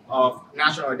development of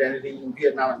national identity in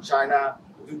Vietnam and China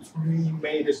into three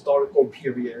main historical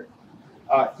periods.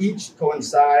 Each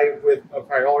coincide with a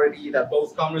priority that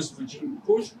both communist regimes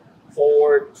pushed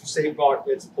forward to safeguard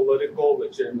its political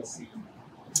legitimacy.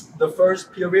 The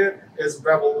first period is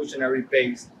revolutionary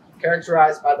based,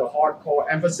 characterized by the hardcore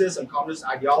emphasis on communist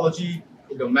ideology,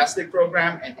 the domestic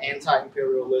program, and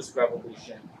anti-imperialist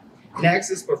revolution.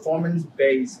 Next is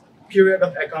performance-based, period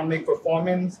of economic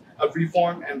performance, of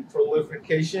reform and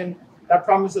proliferation that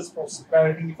promises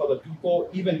prosperity for the people,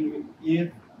 even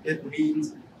if it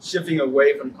means shifting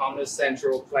away from communist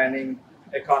central planning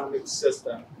economic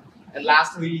system. And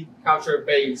lastly,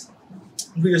 culture-based,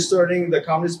 reasserting the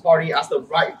Communist Party as the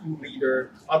rightful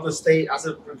leader of the state as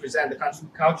it represents the country's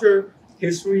culture,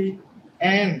 history,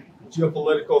 and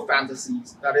geopolitical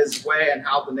fantasies. That is where and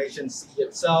how the nation sees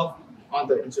itself on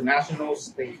the international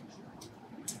stage.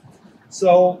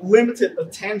 So limited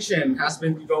attention has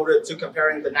been devoted to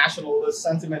comparing the nationalist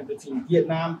sentiment between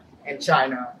Vietnam and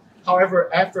China. However,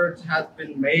 efforts have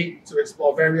been made to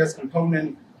explore various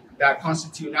components that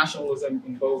constitute nationalism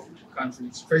in both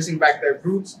countries, tracing back their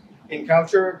roots in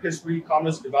culture, history,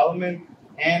 commerce development,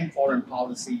 and foreign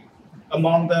policy.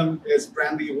 Among them is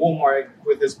Brandy Woolmark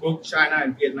with his book, China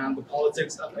and Vietnam, The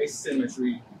Politics of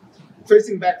Asymmetry.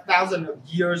 Tracing back thousands of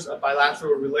years of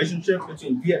bilateral relationship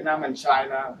between Vietnam and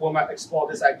China, Woolmark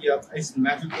explored this idea of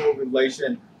asymmetrical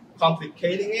relation,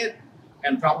 complicating it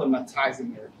and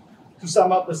problematizing it. To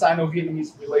sum up the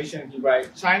Sino-Vietnamese relation, he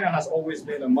writes, China has always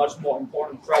been a much more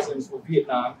important presence for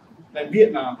Vietnam than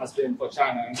Vietnam has been for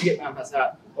China, and Vietnam has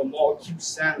had a more acute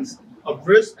sense of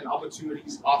risks and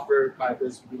opportunities offered by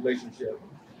this relationship.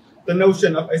 The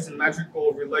notion of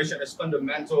asymmetrical relation is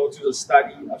fundamental to the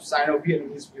study of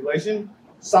Sino-Vietnamese relation,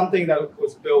 something that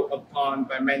was built upon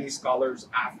by many scholars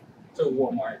after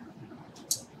Woolmark.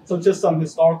 So just some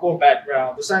historical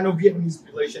background. The Sino-Vietnamese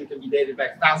relation can be dated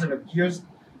back thousands of years.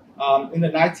 In the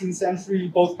 19th century,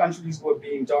 both countries were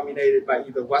being dominated by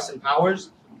either Western powers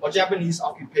or Japanese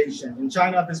occupation. In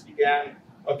China, this began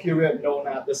a period known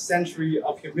as the Century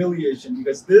of Humiliation,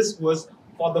 because this was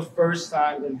for the first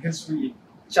time in history,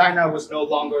 China was no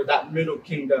longer that middle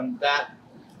kingdom, that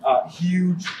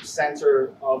huge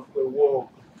center of the world.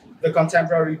 The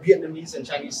contemporary Vietnamese and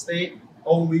Chinese state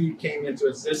only came into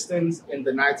existence in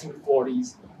the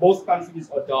 1940s. Both countries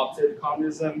adopted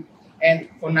communism, and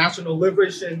for national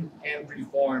liberation and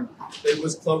reform. It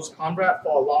was close comrade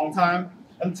for a long time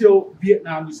until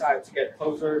Vietnam decided to get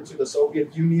closer to the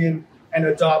Soviet Union and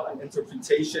adopt an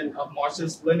interpretation of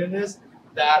Marxist-Leninist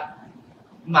that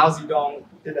Mao Zedong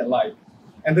didn't like.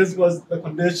 And this was the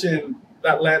condition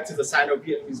that led to the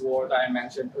Sino-Vietnamese War that I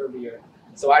mentioned earlier.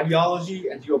 So ideology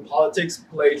and geopolitics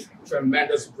played a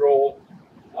tremendous role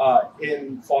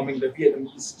in forming the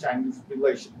Vietnamese-Chinese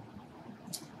relation.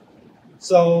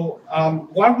 So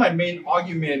one of my main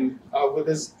arguments with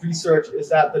this research is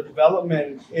that the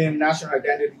development in national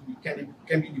identity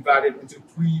can be divided into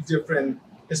three different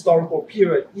historical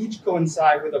periods, each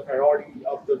coincide with the priority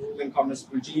of the ruling communist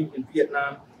regime in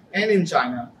Vietnam and in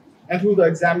China. And through the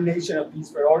examination of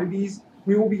these priorities,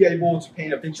 we will be able to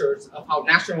paint a picture of how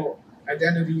national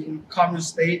identity in communist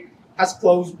state has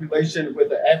close relation with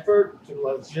the effort to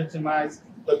legitimize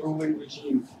the ruling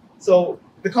regime. So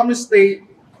the communist state,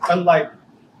 unlike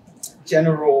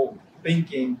general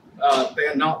thinking, they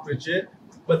are not rigid,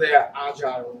 but they are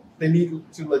agile. They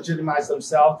need to legitimize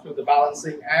themselves through the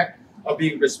balancing act of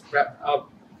being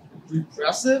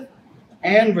repressive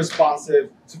and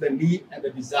responsive to the need and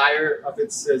the desire of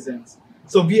its citizens.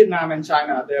 So Vietnam and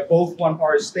China, they're both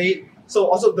one-party state. So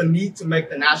also the need to make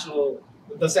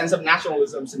the sense of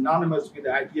nationalism synonymous with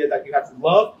the idea that you have to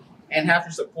love and have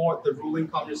to support the ruling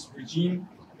communist regime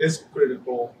is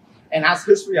critical. And as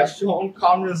history has shown,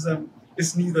 communism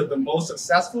is neither the most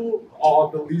successful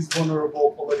or the least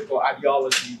vulnerable political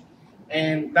ideology.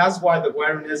 And that's why the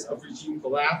awareness of regime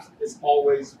collapse is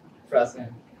always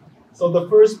present. So the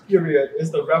first period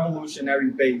is the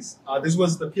revolutionary phase. This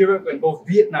was the period when both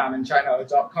Vietnam and China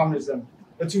adopted communism.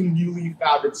 The two newly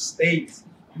founded states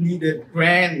needed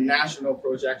grand national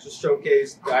projects to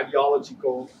showcase the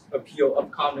ideological appeal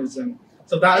of communism.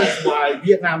 So that is why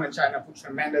Vietnam and China put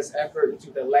tremendous effort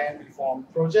into the land reform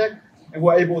project and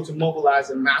were able to mobilize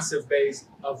a massive base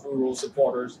of rural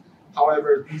supporters.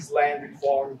 However, these land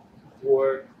reforms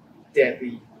were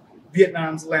deadly.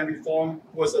 Vietnam's land reform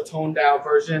was a toned-down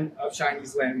version of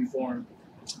Chinese land reform.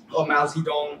 Mao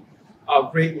Zedong, a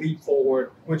great leap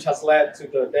forward, which has led to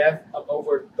the death of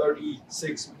over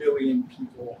 36 million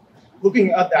people.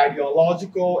 Looking at the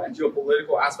ideological and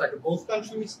geopolitical aspect of both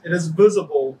countries, it is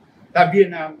visible that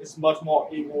Vietnam is much more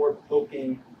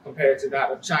inward-looking compared to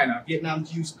that of China. Vietnam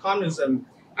used communism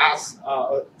as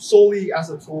solely as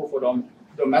a tool for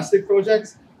domestic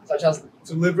projects, such as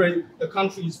to liberate the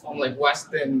countries from like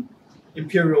Western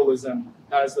imperialism,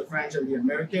 that is the French and the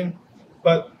American.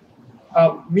 But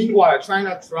meanwhile,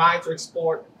 China tried to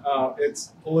export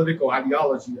its political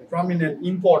ideology. A prominent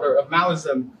importer of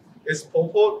Maoism is Pol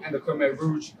Pot and the Khmer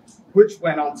Rouge, which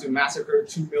went on to massacre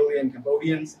 2 million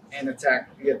Cambodians and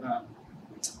attack Vietnam.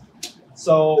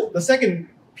 So the second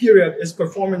period is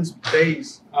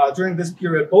performance-based. During this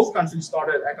period, both countries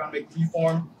started economic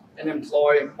reform and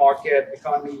employ market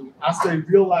economy as they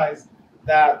realized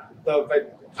the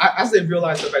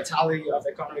vitality of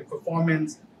economic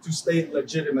performance to state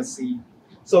legitimacy.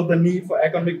 So the need for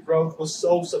economic growth was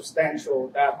so substantial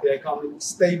that the economic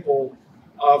staple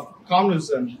of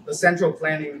communism, the central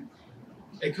planning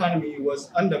economy,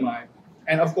 was undermined.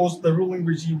 And of course, the ruling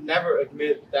regime never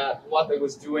admitted that what they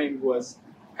was doing was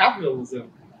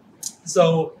capitalism.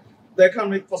 So the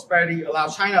economic prosperity allowed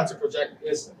China to project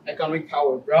its economic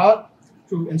power abroad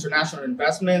through international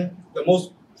investment. The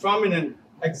most prominent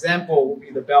example will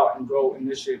be the Belt and Road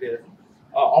Initiative.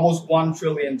 Almost $1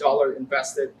 trillion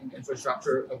invested in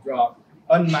infrastructure abroad,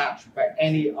 unmatched by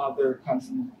any other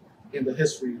country in the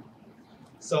history.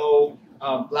 So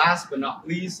last but not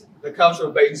least, the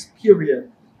cultural-based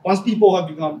period. Once people have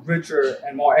become richer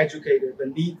and more educated, the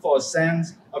need for a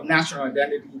sense of national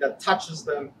identity that touches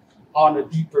them on a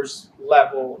deeper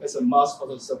level is a must for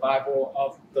the survival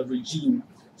of the regime.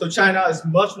 So China is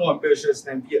much more ambitious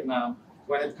than Vietnam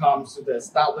when it comes to the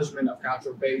establishment of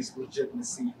cultural-based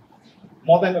legitimacy.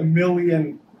 More than 1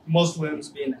 million Muslims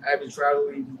being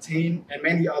arbitrarily detained and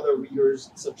many other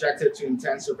Uyghurs subjected to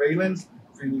intense surveillance,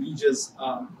 religious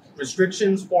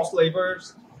restrictions, forced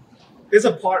labors, is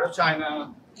a part of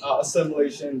China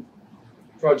assimilation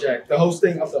project. The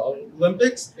hosting of the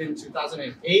Olympics in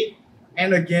 2008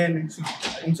 and again in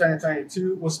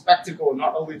 2022 was spectacle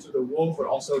not only to the world but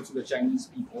also to the Chinese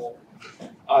people.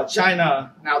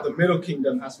 China, now the Middle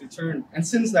Kingdom, has returned, and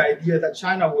since the idea that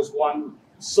China was one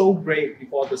so great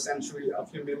before the century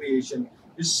of humiliation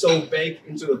is so baked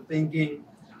into the thinking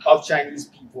of Chinese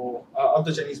people,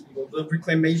 the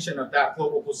reclamation of that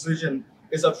global position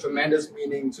is of tremendous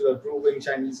meaning to the ruling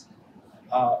Chinese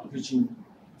regime.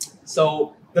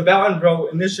 So the Belt and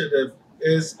Road Initiative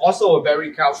is also a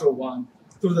very cultural one.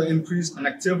 Through the increased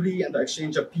connectivity and the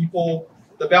exchange of people,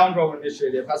 the Belt and Road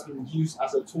Initiative has been used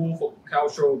as a tool for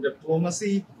cultural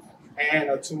diplomacy and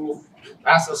a tool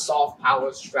as a soft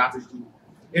power strategy.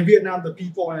 In Vietnam, the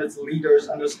people and its leaders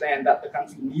understand that the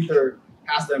country neither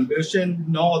has the ambition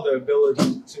nor the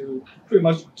ability to pretty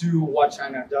much do what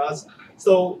China does.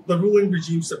 So the ruling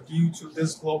regime subdued to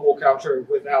this global culture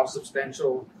without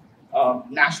substantial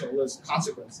nationalist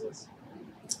consequences.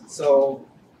 So,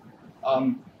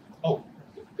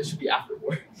 it should be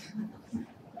afterward.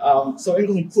 So in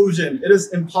conclusion, it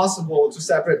is impossible to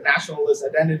separate nationalist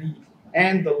identity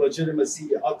and the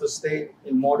legitimacy of the state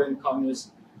in modern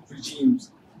communist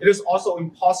regimes. It is also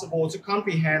impossible to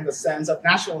comprehend the sense of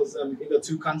nationalism in the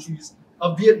two countries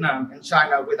of Vietnam and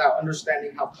China without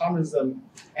understanding how communism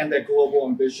and their global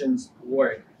ambitions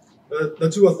work.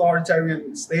 The two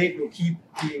authoritarian states will keep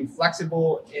being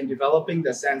flexible in developing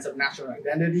their sense of national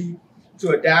identity to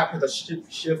adapt with a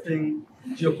shifting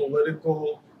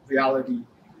geopolitical reality.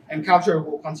 And culture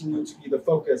will continue to be the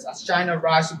focus. As China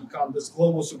rises to become this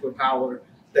global superpower,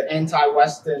 the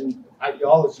anti-Western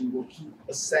ideology will keep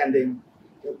ascending.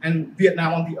 And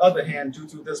Vietnam, on the other hand, due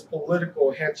to this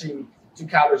political hedging to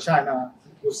counter China,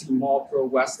 will see more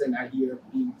pro-Western idea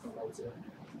being promoted.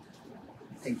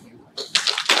 Thank you.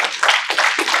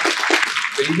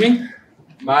 Good evening.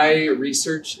 My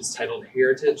research is titled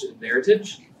Heritage and Narrative,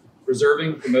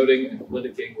 Preserving, Promoting, and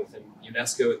Litigating within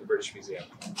UNESCO and the British Museum.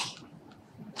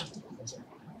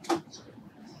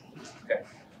 Okay.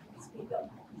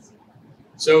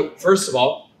 So first of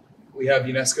all, we have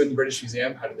UNESCO and the British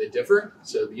Museum. How do they differ?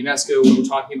 So the UNESCO, when we're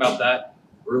talking about that,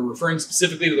 we're referring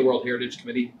specifically to the World Heritage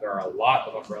Committee. There are a lot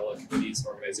of umbrella committees and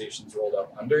organizations rolled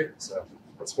up under it, so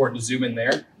it's important to zoom in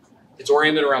there. It's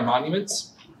oriented around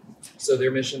monuments. So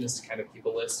their mission is to kind of keep a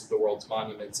list of the world's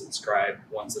monuments and describe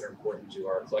ones that are important to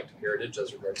our collective heritage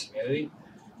as regards humanity.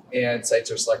 And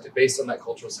sites are selected based on that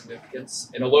cultural significance.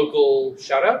 In a local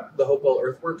shout out, the Hopewell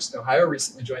Earthworks in Ohio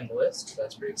recently joined the list.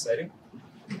 That's pretty exciting.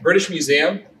 British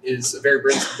Museum is a very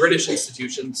British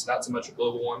institution, so not so much a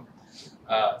global one.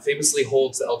 Famously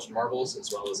holds the Elgin Marbles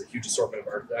as well as a huge assortment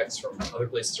of artifacts from other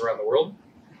places around the world.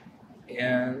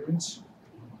 And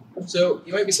so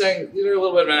you might be saying, these are a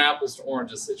little bit of an apples to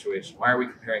oranges situation. Why are we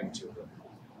comparing the two of them?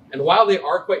 And while they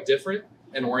are quite different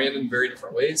and oriented in very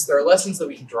different ways, there are lessons that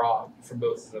we can draw from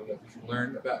both of them that we can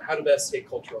learn about how to best take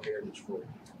cultural heritage forward.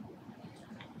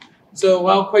 So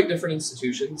while quite different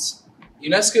institutions,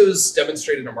 UNESCO's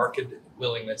demonstrated a marked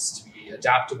willingness to be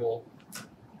adaptable,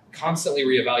 constantly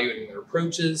reevaluating their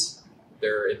approaches,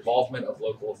 their involvement of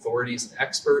local authorities and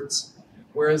experts,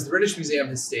 whereas the British Museum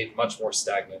has stayed much more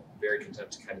stagnant, very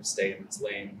content to kind of stay in its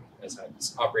lane, as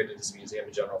it's operated as a museum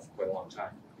in general for quite a long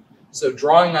time. So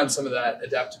drawing on some of that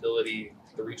adaptability,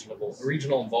 the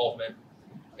regional involvement,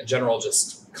 in general,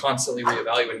 just constantly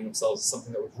reevaluating themselves is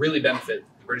something that would really benefit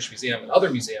the British Museum and other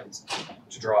museums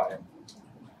to draw in.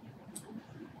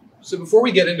 So before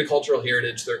we get into cultural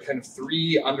heritage, there are kind of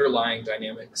three underlying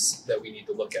dynamics that we need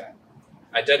to look at: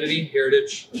 identity,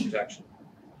 heritage, and protection.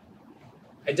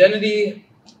 Identity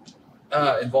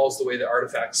involves the way that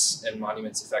artifacts and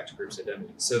monuments affect a group's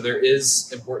identity. So there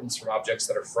is importance from objects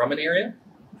that are from an area.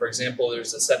 For example,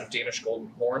 there's a set of Danish golden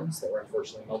horns that were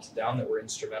unfortunately melted down that were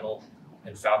instrumental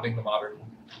in founding the modern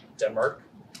Denmark.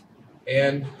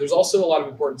 And there's also a lot of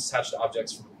importance attached to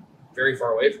objects from very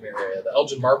far away from your area. The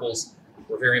Elgin Marbles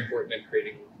were very important in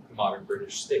creating the modern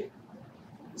British state.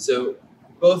 So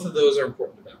both of those are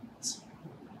important to balance.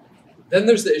 Then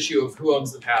there's the issue of who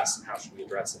owns the past and how should we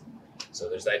address it. So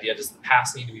there's the idea, does the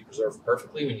past need to be preserved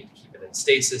perfectly? We need to keep it in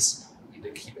stasis. We need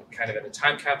to keep it kind of in a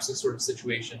time capsule sort of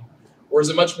situation. Or is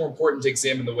it much more important to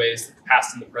examine the ways that the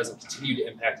past and the present continue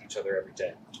to impact each other every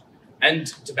day? And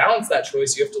to balance that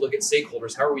choice, you have to look at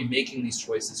stakeholders. How are we making these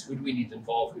choices? Who do we need to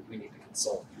involve? Who do we need to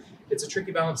consult? It's a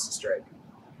tricky balance to strike.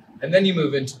 And then you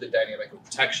move into the dynamic of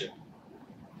protection.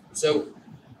 So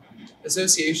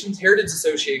associations, heritage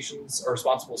associations are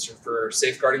responsible for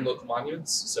safeguarding local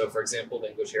monuments. So for example, the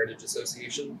English Heritage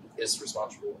Association is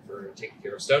responsible for taking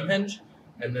care of Stonehenge.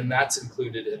 And then that's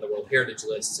included in the World Heritage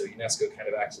List. So UNESCO kind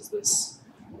of acts as this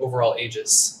overall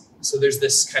aegis. So there's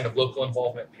this kind of local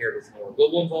involvement paired with more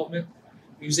global involvement.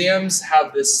 Museums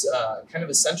have this kind of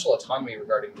essential autonomy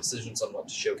regarding decisions on what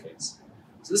to showcase.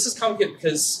 So this is complicated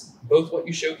because both what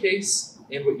you showcase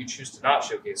and what you choose to not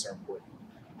showcase are important.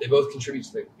 They both contribute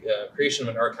to the creation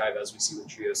of an archive, as we see with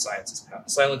trio silence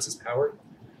is power.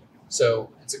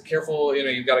 So it's a careful,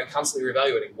 you've got to constantly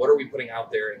reevaluating what are we putting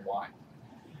out there and why.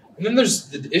 And then there's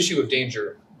the issue of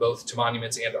danger, both to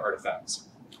monuments and to artifacts.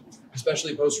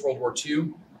 Especially post-World War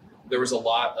II, there was a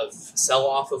lot of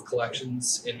sell-off of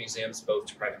collections in museums, both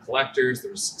to private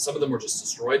collectors. Some of them were just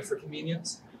destroyed for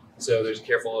convenience. So there's a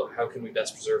careful, how can we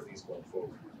best preserve these going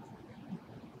forward?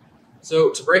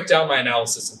 So to break down my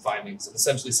analysis and findings, it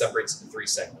essentially separates into three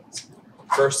segments.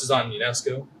 First is on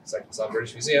UNESCO, second is on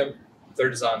British Museum,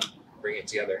 third is on bringing it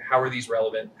together. How are these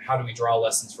relevant? How do we draw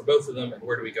lessons from both of them? And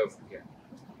where do we go from here?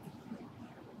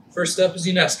 First up is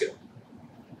UNESCO.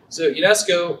 So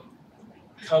UNESCO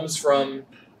comes from,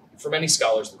 for many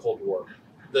scholars, the Cold War.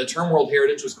 The term World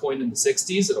Heritage was coined in the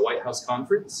 60s at a White House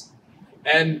conference.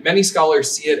 And many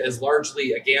scholars see it as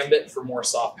largely a gambit for more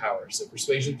soft power. So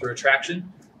persuasion through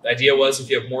attraction. The idea was if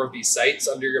you have more of these sites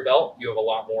under your belt, you have a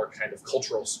lot more kind of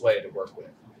cultural sway to work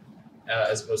with,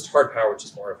 as opposed to hard power, which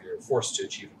is more of you're forced to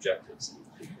achieve objectives.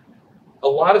 A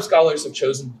lot of scholars have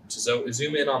chosen to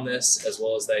zoom in on this, as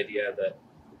well as the idea that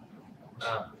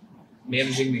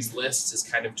managing these lists is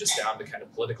kind of just down to kind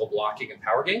of political blocking and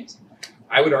power games.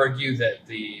 I would argue that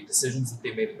the decisions that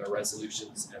they made in their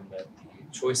resolutions and the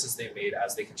choices they've made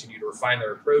as they continue to refine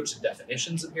their approach and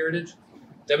definitions of heritage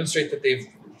demonstrate that they've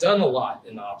done a lot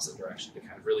in the opposite direction to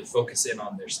kind of really focus in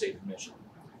on their stated mission.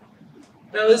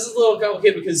 Now, this is a little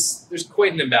complicated because there's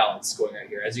quite an imbalance going on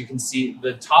here. As you can see,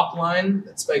 the top line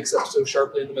that spikes up so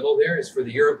sharply in the middle there is for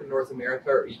the Europe and North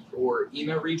America or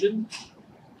EMA region.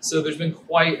 So there's been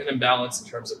quite an imbalance in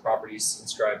terms of properties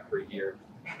inscribed per year.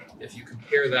 If you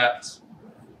compare that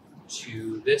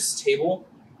to this table,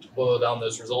 to boil down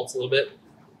those results a little bit,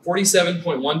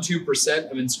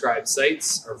 47.12% of inscribed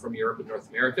sites are from Europe and North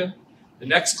America. The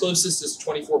next closest is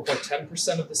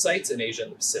 24.10% of the sites in Asia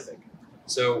and the Pacific.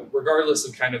 So regardless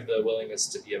of kind of the willingness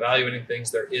to be evaluating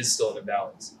things, there is still an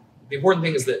imbalance. The important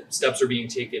thing is that steps are being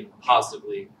taken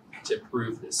positively to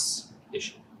improve this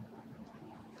issue.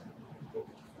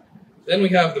 Then we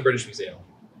have the British Museum.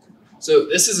 So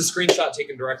this is a screenshot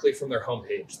taken directly from their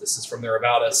homepage. This is from their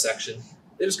About Us section.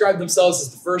 They describe themselves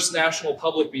as the first national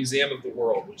public museum of the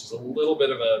world, which is a little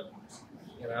bit of a,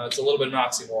 it's a little bit of an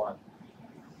oxymoron.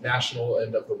 National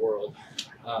and of the world.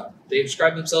 They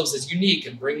describe themselves as unique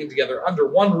in bringing together under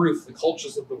one roof the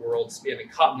cultures of the world spanning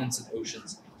continents and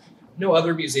oceans. No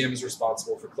other museum is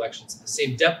responsible for collections of the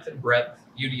same depth and breadth,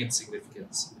 beauty and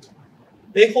significance.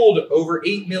 They hold over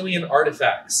 8 million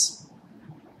artifacts.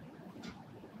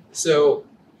 So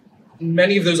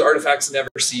many of those artifacts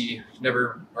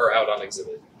never are out on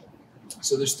exhibit.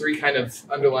 So there's three kind of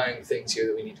underlying things here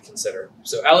that we need to consider.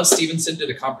 So Alice Stevenson did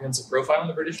a comprehensive profile on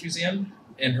the British Museum.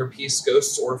 In her piece,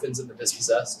 Ghosts, Orphans, and the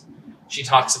Dispossessed, she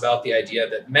talks about the idea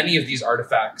that many of these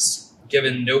artifacts,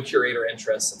 given no curator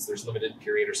interest, since there's limited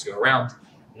curators to go around,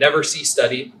 never see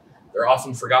study. They're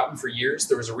often forgotten for years.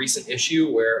 There was a recent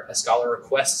issue where a scholar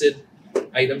requested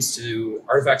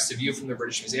artifacts to view from the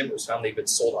British Museum. It was found they've been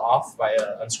sold off by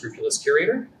an unscrupulous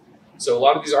curator. So a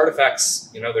lot of these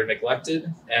artifacts, they're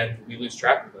neglected and we lose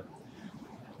track of them.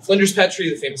 Flinders Petrie,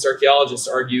 the famous archaeologist,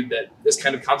 argued that this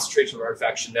kind of concentration of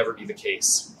artifacts should never be the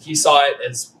case. He saw it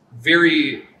as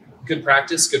very good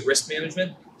practice, good risk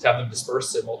management, to have them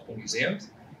dispersed at multiple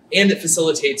museums, and it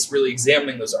facilitates really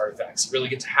examining those artifacts. You really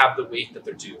get to have the weight that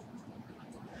they're due.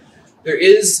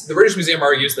 The British Museum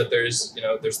argues that there's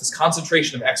this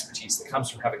concentration of expertise that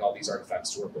comes from having all these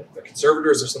artifacts to work with. Their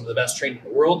conservators are some of the best trained in the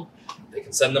world. They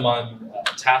can send them on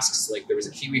tasks like there was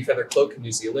a kiwi feather cloak in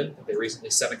New Zealand that they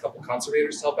recently sent a couple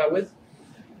conservators to help out with.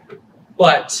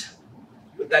 But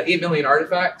with that 8 million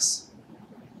artifacts,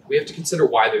 we have to consider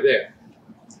why they're there.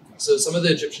 So some of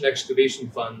the Egyptian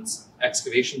excavation funds,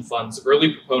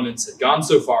 early proponents had gone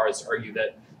so far as to argue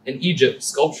that in Egypt,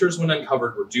 sculptures when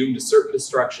uncovered were doomed to certain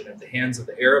destruction at the hands of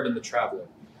the Arab and the traveler,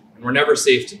 and were never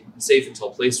safe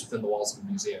until placed within the walls of the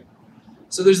museum.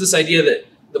 So there's this idea that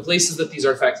the places that these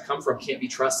artifacts come from can't be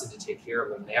trusted to take care of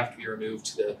them. They have to be removed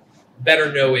to the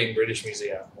better knowing British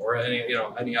Museum or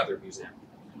any other museum.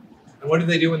 And what do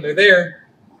they do when they're there?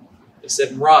 They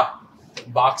sit and rot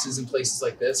in boxes in places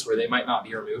like this where they might not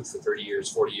be removed for 30 years,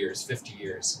 40 years, 50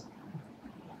 years.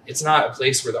 It's not a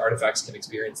place where the artifacts can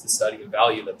experience the study and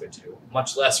value that they're due,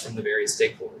 much less from the various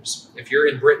stakeholders. If you're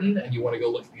in Britain and you want to go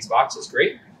look at these boxes,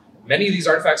 great. Many of these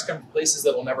artifacts come from places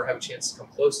that will never have a chance to come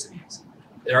close to these.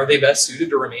 And are they best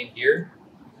suited to remain here?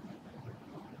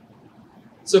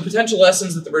 So potential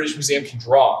lessons that the British Museum can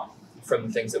draw from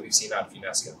the things that we've seen out of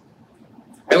UNESCO.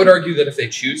 I would argue that if they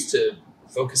choose to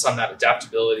focus on that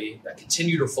adaptability, that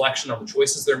continued reflection on the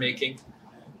choices they're making,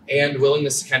 and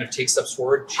willingness to kind of take steps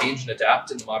forward, change and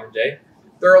adapt in the modern day,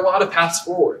 there are a lot of paths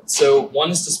forward. So one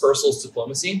is dispersals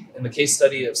diplomacy. In the case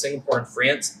study of Singapore and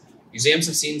France, museums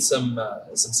have seen some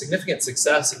significant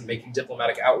success in making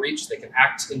diplomatic outreach. They can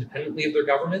act independently of their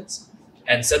governments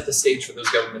and set the stage for those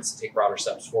governments to take broader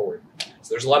steps forward.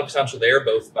 So there's a lot of potential there,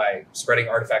 both by spreading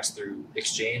artifacts through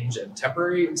exchange and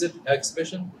temporary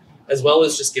exhibition, as well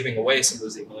as just giving away some of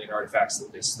those 8 million artifacts to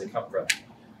the places they come from.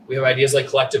 We have ideas like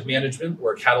collective management,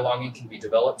 where cataloging can be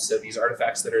developed, so these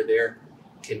artifacts that are there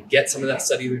can get some of that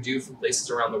study they're due from places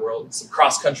around the world. Some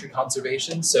cross-country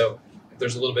conservation, so if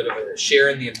there's a little bit of a share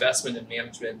in the investment and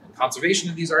management and conservation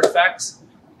of these artifacts,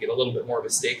 you get a little bit more of a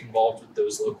stake involved with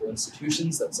those local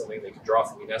institutions. That's something they can draw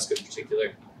from UNESCO in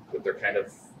particular with their kind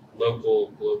of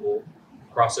local, global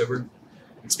crossover.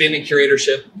 Expanding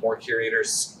curatorship, more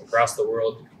curators across the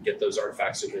world can get those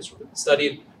artifacts to a place where they're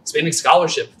studied. Expanding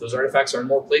scholarship, if those artifacts are in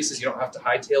more places, you don't have to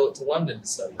hightail it to London to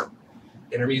study.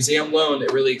 Intermuseum loan,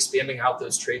 it really expanding out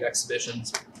those trade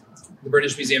exhibitions. The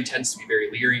British Museum tends to be very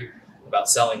leery about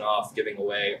selling off, giving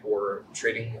away, or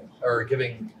trading, or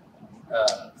giving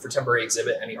for temporary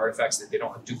exhibit any artifacts that they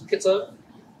don't have duplicates of.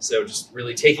 So just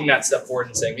really taking that step forward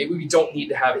and saying, maybe we don't need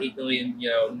to have 8 million,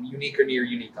 unique or near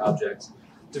unique objects.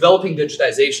 Developing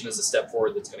digitization is a step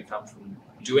forward that's going to come from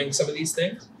doing some of these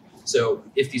things. So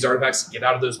if these artifacts get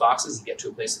out of those boxes and get to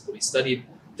a place that will be studied,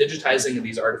 digitizing of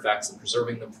these artifacts and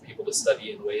preserving them for people to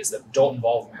study in ways that don't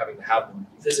involve them having to have them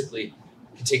physically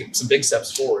can take some big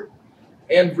steps forward.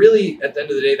 And really, at the end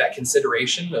of the day, that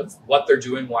consideration of what they're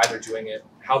doing, why they're doing it,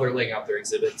 how they're laying out their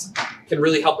exhibits, can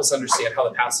really help us understand how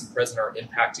the past and present are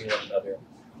impacting one another,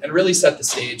 and really set the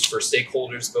stage for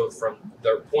stakeholders, both from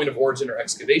the point of origin or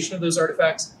excavation of those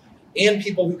artifacts, and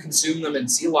people who consume them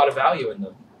and see a lot of value in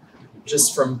them,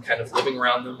 just from kind of living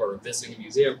around them or visiting a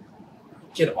museum,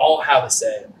 can all have a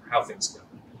say in how things go.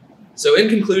 So in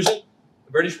conclusion,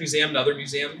 the British Museum and other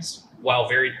museums, while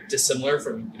very dissimilar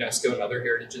from UNESCO and other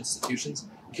heritage institutions,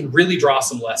 can really draw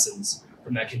some lessons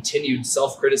from that continued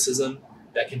self-criticism,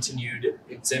 that continued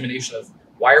examination of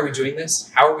why are we doing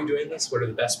this? How are we doing this? What are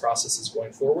the best processes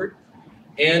going forward?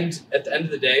 And at the end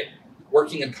of the day,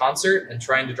 working in concert and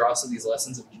trying to draw some of these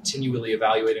lessons and continually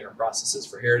evaluating our processes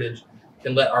for heritage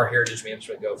can let our heritage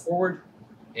management go forward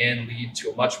and lead to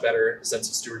a much better sense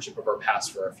of stewardship of our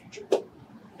past for our future.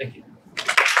 Thank you.